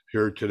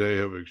here today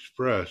have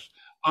expressed.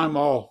 I'm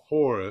all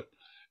for it.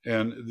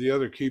 And the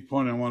other key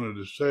point I wanted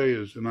to say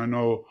is, and I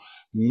know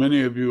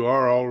many of you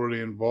are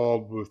already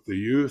involved with the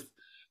youth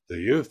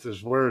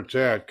is where it's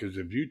at, because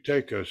if you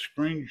take a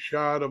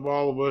screenshot of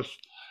all of us,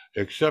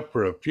 except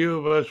for a few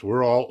of us,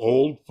 we're all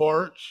old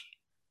farts.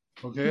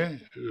 Okay,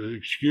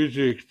 excuse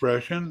the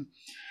expression.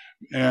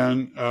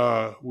 And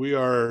we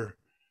are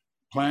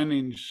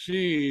planting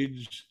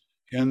seeds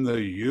in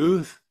the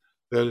youth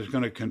that is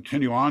going to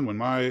continue on. When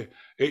my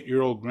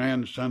 8-year-old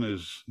grandson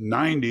is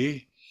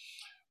 90,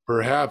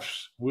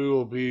 perhaps we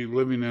will be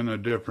living in a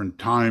different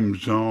time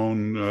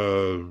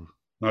zone,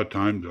 not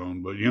time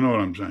zone, but you know what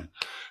I'm saying.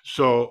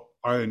 So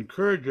I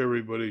encourage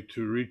everybody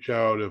to reach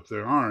out if they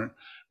aren't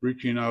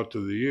reaching out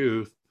to the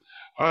youth.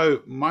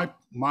 My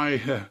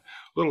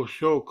little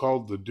show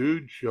called The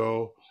Dude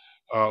Show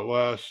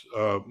last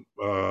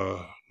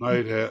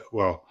night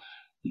well,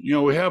 you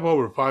know, we have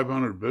over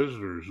 500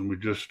 visitors, and we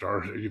just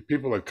started.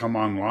 People that come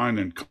online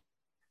and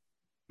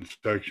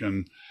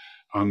section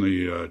on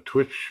the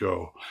Twitch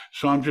show.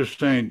 So I'm just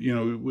saying, you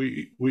know,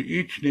 we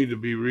each need to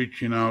be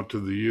reaching out to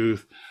the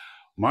youth.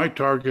 My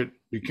target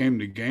became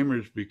the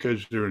gamers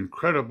because they're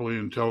incredibly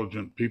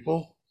intelligent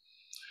people,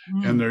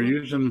 and they're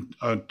using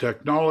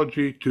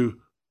technology to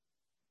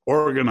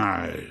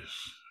organize.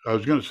 I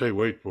was going to say,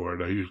 wait for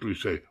it. I usually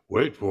say,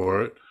 wait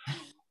for it,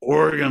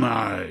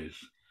 organize.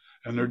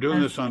 And they're doing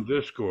this on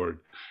Discord.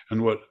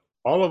 And what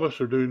all of us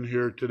are doing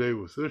here today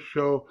with this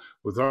show,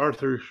 with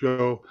Arthur's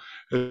show,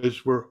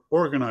 is we're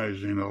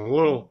organizing a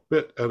little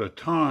bit at a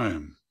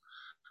time,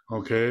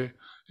 okay?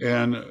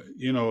 And,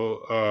 you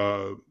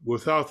know,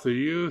 without the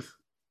youth,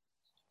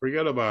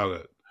 forget about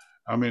it.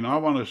 I mean, I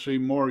want to see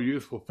more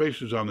youthful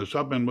faces on this.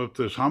 I've been with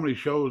this. How many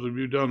shows have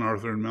you done,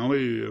 Arthur and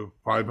Melanie?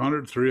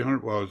 500,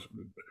 300? Well, it's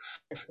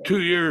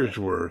 2 years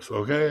worth,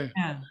 okay?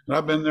 Yeah. And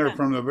I've been there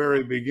from the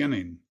very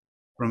beginning,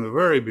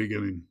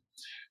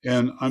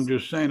 And I'm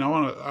just saying,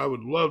 I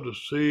would love to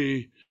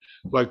see,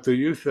 like the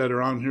youth that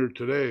are on here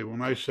today.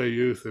 When I say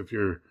youth, if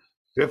you're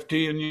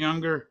 50 and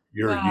younger,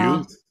 you're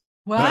youth.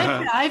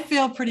 Well, I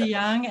feel pretty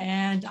young,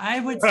 and I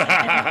would say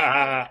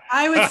that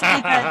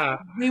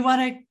we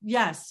want to.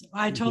 Yes,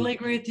 I totally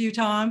agree with you,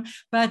 Tom.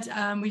 But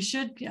we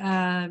should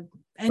let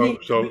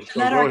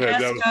our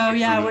guests go.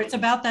 Yeah, it's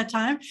about that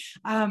time.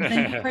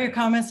 Thank you for your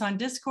comments on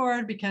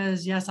Discord,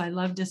 because yes, I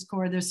love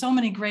Discord. There's so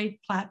many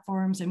great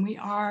platforms, and we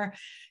are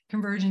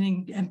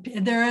converging, and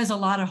there is a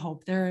lot of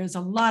hope. There is a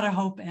lot of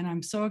hope, and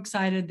I'm so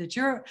excited that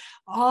you're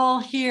all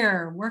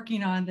here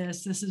working on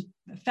this. This is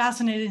a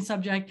fascinating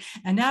subject.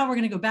 And now we're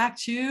going to go back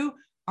to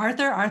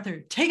Arthur. Arthur,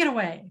 take it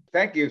away.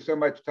 Thank you so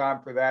much,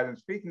 Tom, for that. And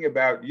speaking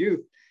about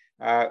youth,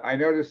 I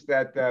noticed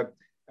that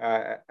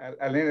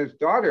Elena's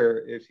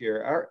daughter is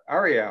here,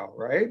 Ariel,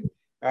 right?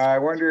 I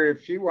wonder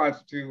if she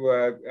wants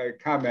to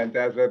comment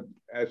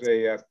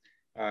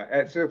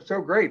it's so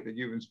great that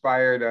you've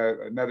inspired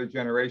another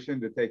generation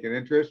to take an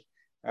interest.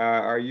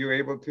 Are you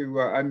able to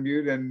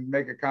unmute and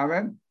make a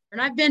comment?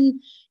 And I've been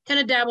kind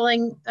of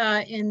dabbling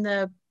in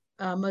the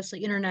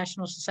mostly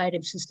International Society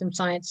of System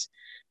Science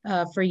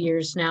for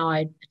years now.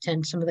 I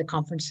attend some of the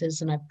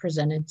conferences and I've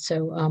presented.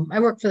 So I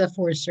work for the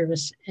Forest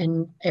Service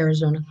in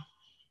Arizona.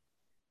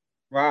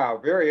 Wow,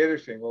 very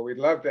interesting. Well, we'd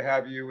love to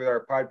have you with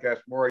our podcast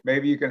more.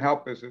 Maybe you can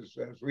help us as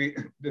we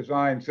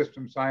design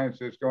system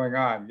sciences going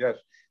on. Yes,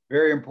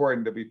 very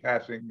important to be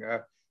passing,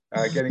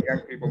 getting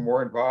young people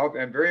more involved,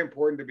 and very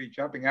important to be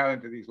jumping out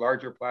into these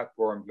larger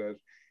platforms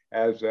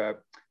as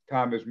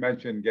Tom has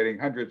mentioned, getting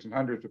hundreds and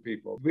hundreds of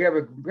people. We have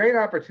a great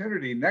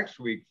opportunity next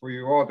week for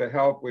you all to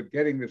help with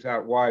getting this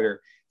out wider.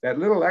 That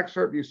little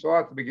excerpt you saw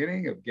at the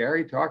beginning of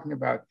Gary talking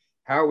about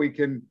how we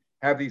can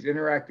have these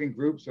interacting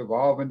groups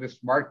evolve into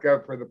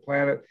SmartGov for the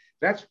planet,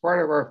 that's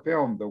part of our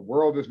film, The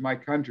World is My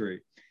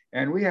Country.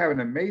 And we have an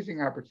amazing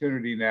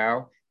opportunity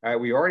now.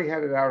 We already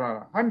had it out on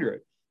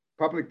 100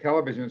 public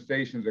television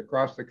stations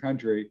across the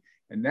country.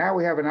 And now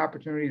we have an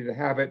opportunity to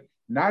have it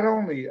not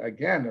only,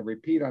 again, a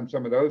repeat on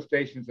some of those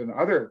stations and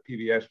other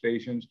PBS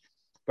stations,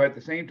 but at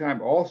the same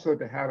time also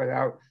to have it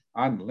out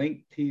on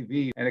Link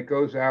TV. And it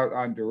goes out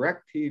on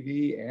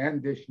DirecTV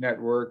and Dish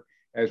Network,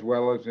 as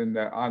well as in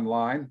the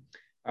online.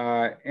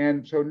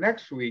 And so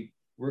next week,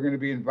 we're going to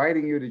be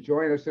inviting you to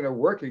join us in a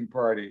working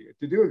party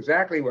to do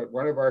exactly what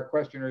one of our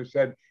questioners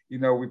said. You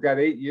know, we've got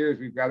 8 years,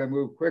 we've got to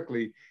move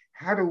quickly.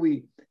 How do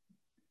we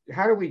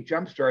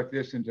jumpstart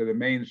this into the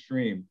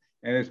mainstream?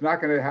 And it's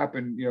not going to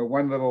happen, you know,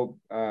 one little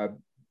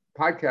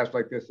podcast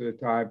like this at a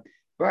time.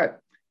 But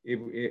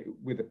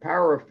with the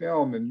power of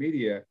film and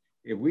media,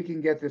 if we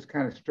can get this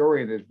kind of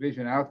story and this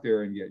vision out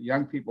there and get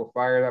young people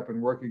fired up and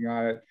working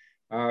on it,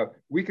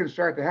 we can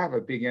start to have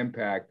a big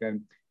impact.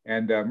 And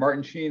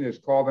Martin Sheen has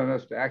called on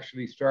us to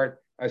actually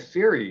start a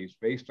series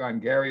based on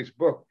Gary's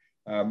book,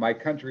 My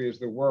Country is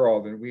the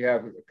World. And we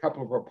have a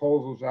couple of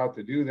proposals out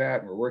to do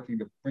that. And we're working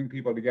to bring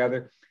people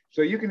together.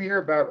 So you can hear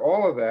about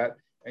all of that.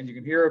 And you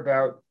can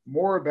hear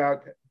more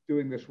about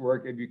doing this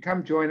work if you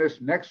come join us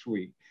next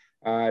week.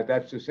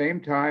 That's the same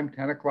time,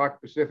 10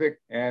 o'clock Pacific.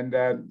 And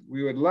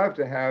we would love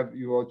to have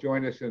you all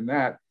join us in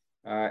that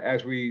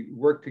as we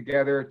work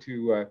together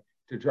to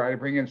try to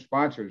bring in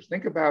sponsors.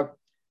 Think about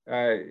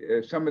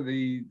some of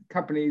the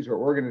companies or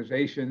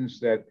organizations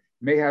that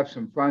may have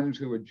some funds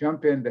who would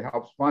jump in to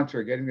help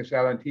sponsor getting this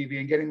out on TV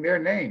and getting their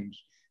names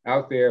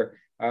out there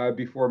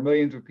before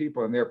millions of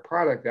people and their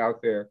product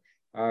out there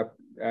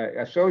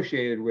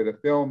associated with a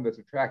film that's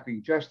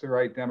attracting just the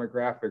right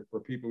demographic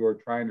for people who are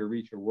trying to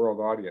reach a world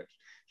audience.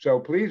 So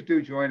please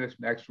do join us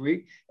next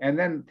week. And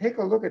then take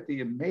a look at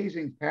the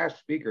amazing past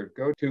speakers.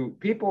 Go to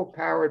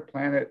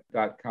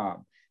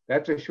peoplepoweredplanet.com.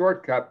 That's a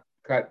shortcut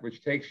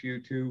which takes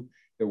you to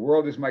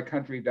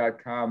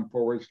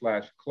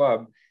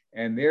theworldismycountry.com/club.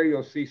 And there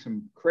you'll see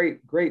some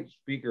great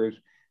speakers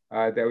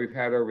that we've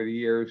had over the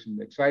years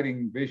and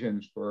exciting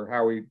visions for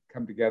how we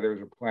come together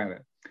as a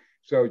planet.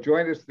 So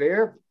join us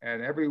there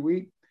and every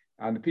week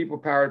on the People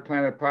Powered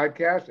Planet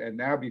podcast. And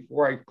now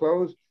before I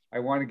close, I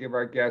want to give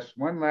our guests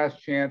one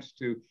last chance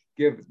to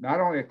give not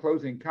only a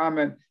closing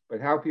comment, but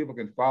how people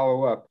can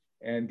follow up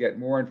and get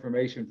more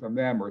information from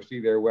them or see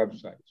their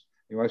websites.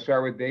 You want to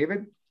start with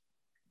David?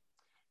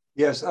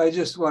 Yes, I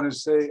just want to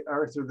say,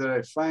 Arthur, that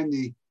I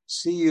finally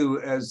see you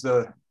as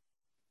the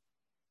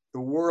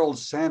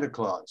world's Santa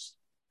Claus.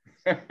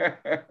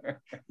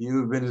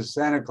 You've been a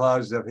Santa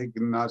Claus, I think,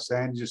 in Los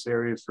Angeles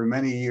area for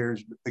many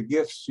years, but the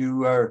gifts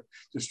you are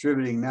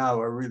distributing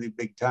now are really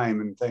big time.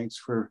 And thanks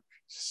for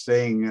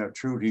staying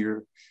true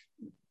to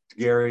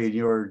Gary and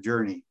your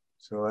journey.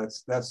 So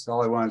that's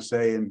all I want to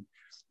say. And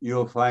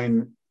you'll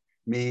find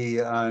me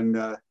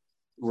on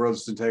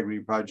World's Integrity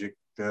Project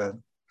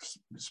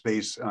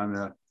space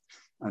on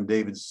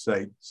David's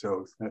site.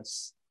 So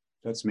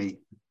that's me.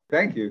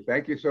 Thank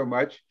you so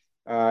much.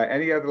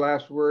 Any other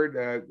last word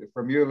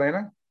from you,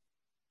 Elena?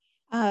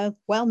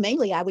 Well,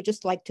 mainly I would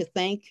just like to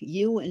thank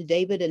you and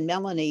David and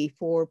Melanie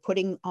for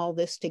putting all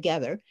this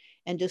together,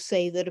 and just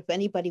say that if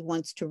anybody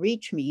wants to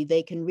reach me,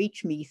 they can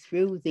reach me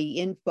through the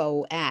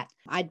info at.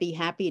 I'd be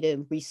happy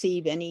to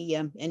receive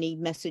any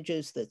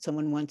messages that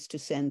someone wants to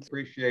send.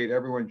 Appreciate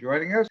everyone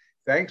joining us.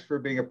 Thanks for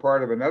being a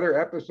part of another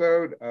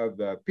episode of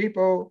the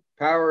People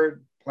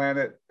Powered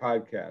Planet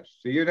podcast.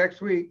 See you next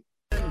week.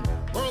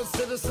 World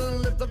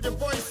citizen, lift up your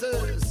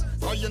voices.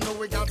 Oh, you know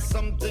we got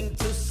something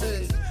to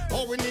say.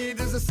 All we need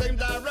is the same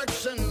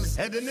directions,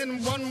 heading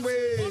in one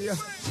way.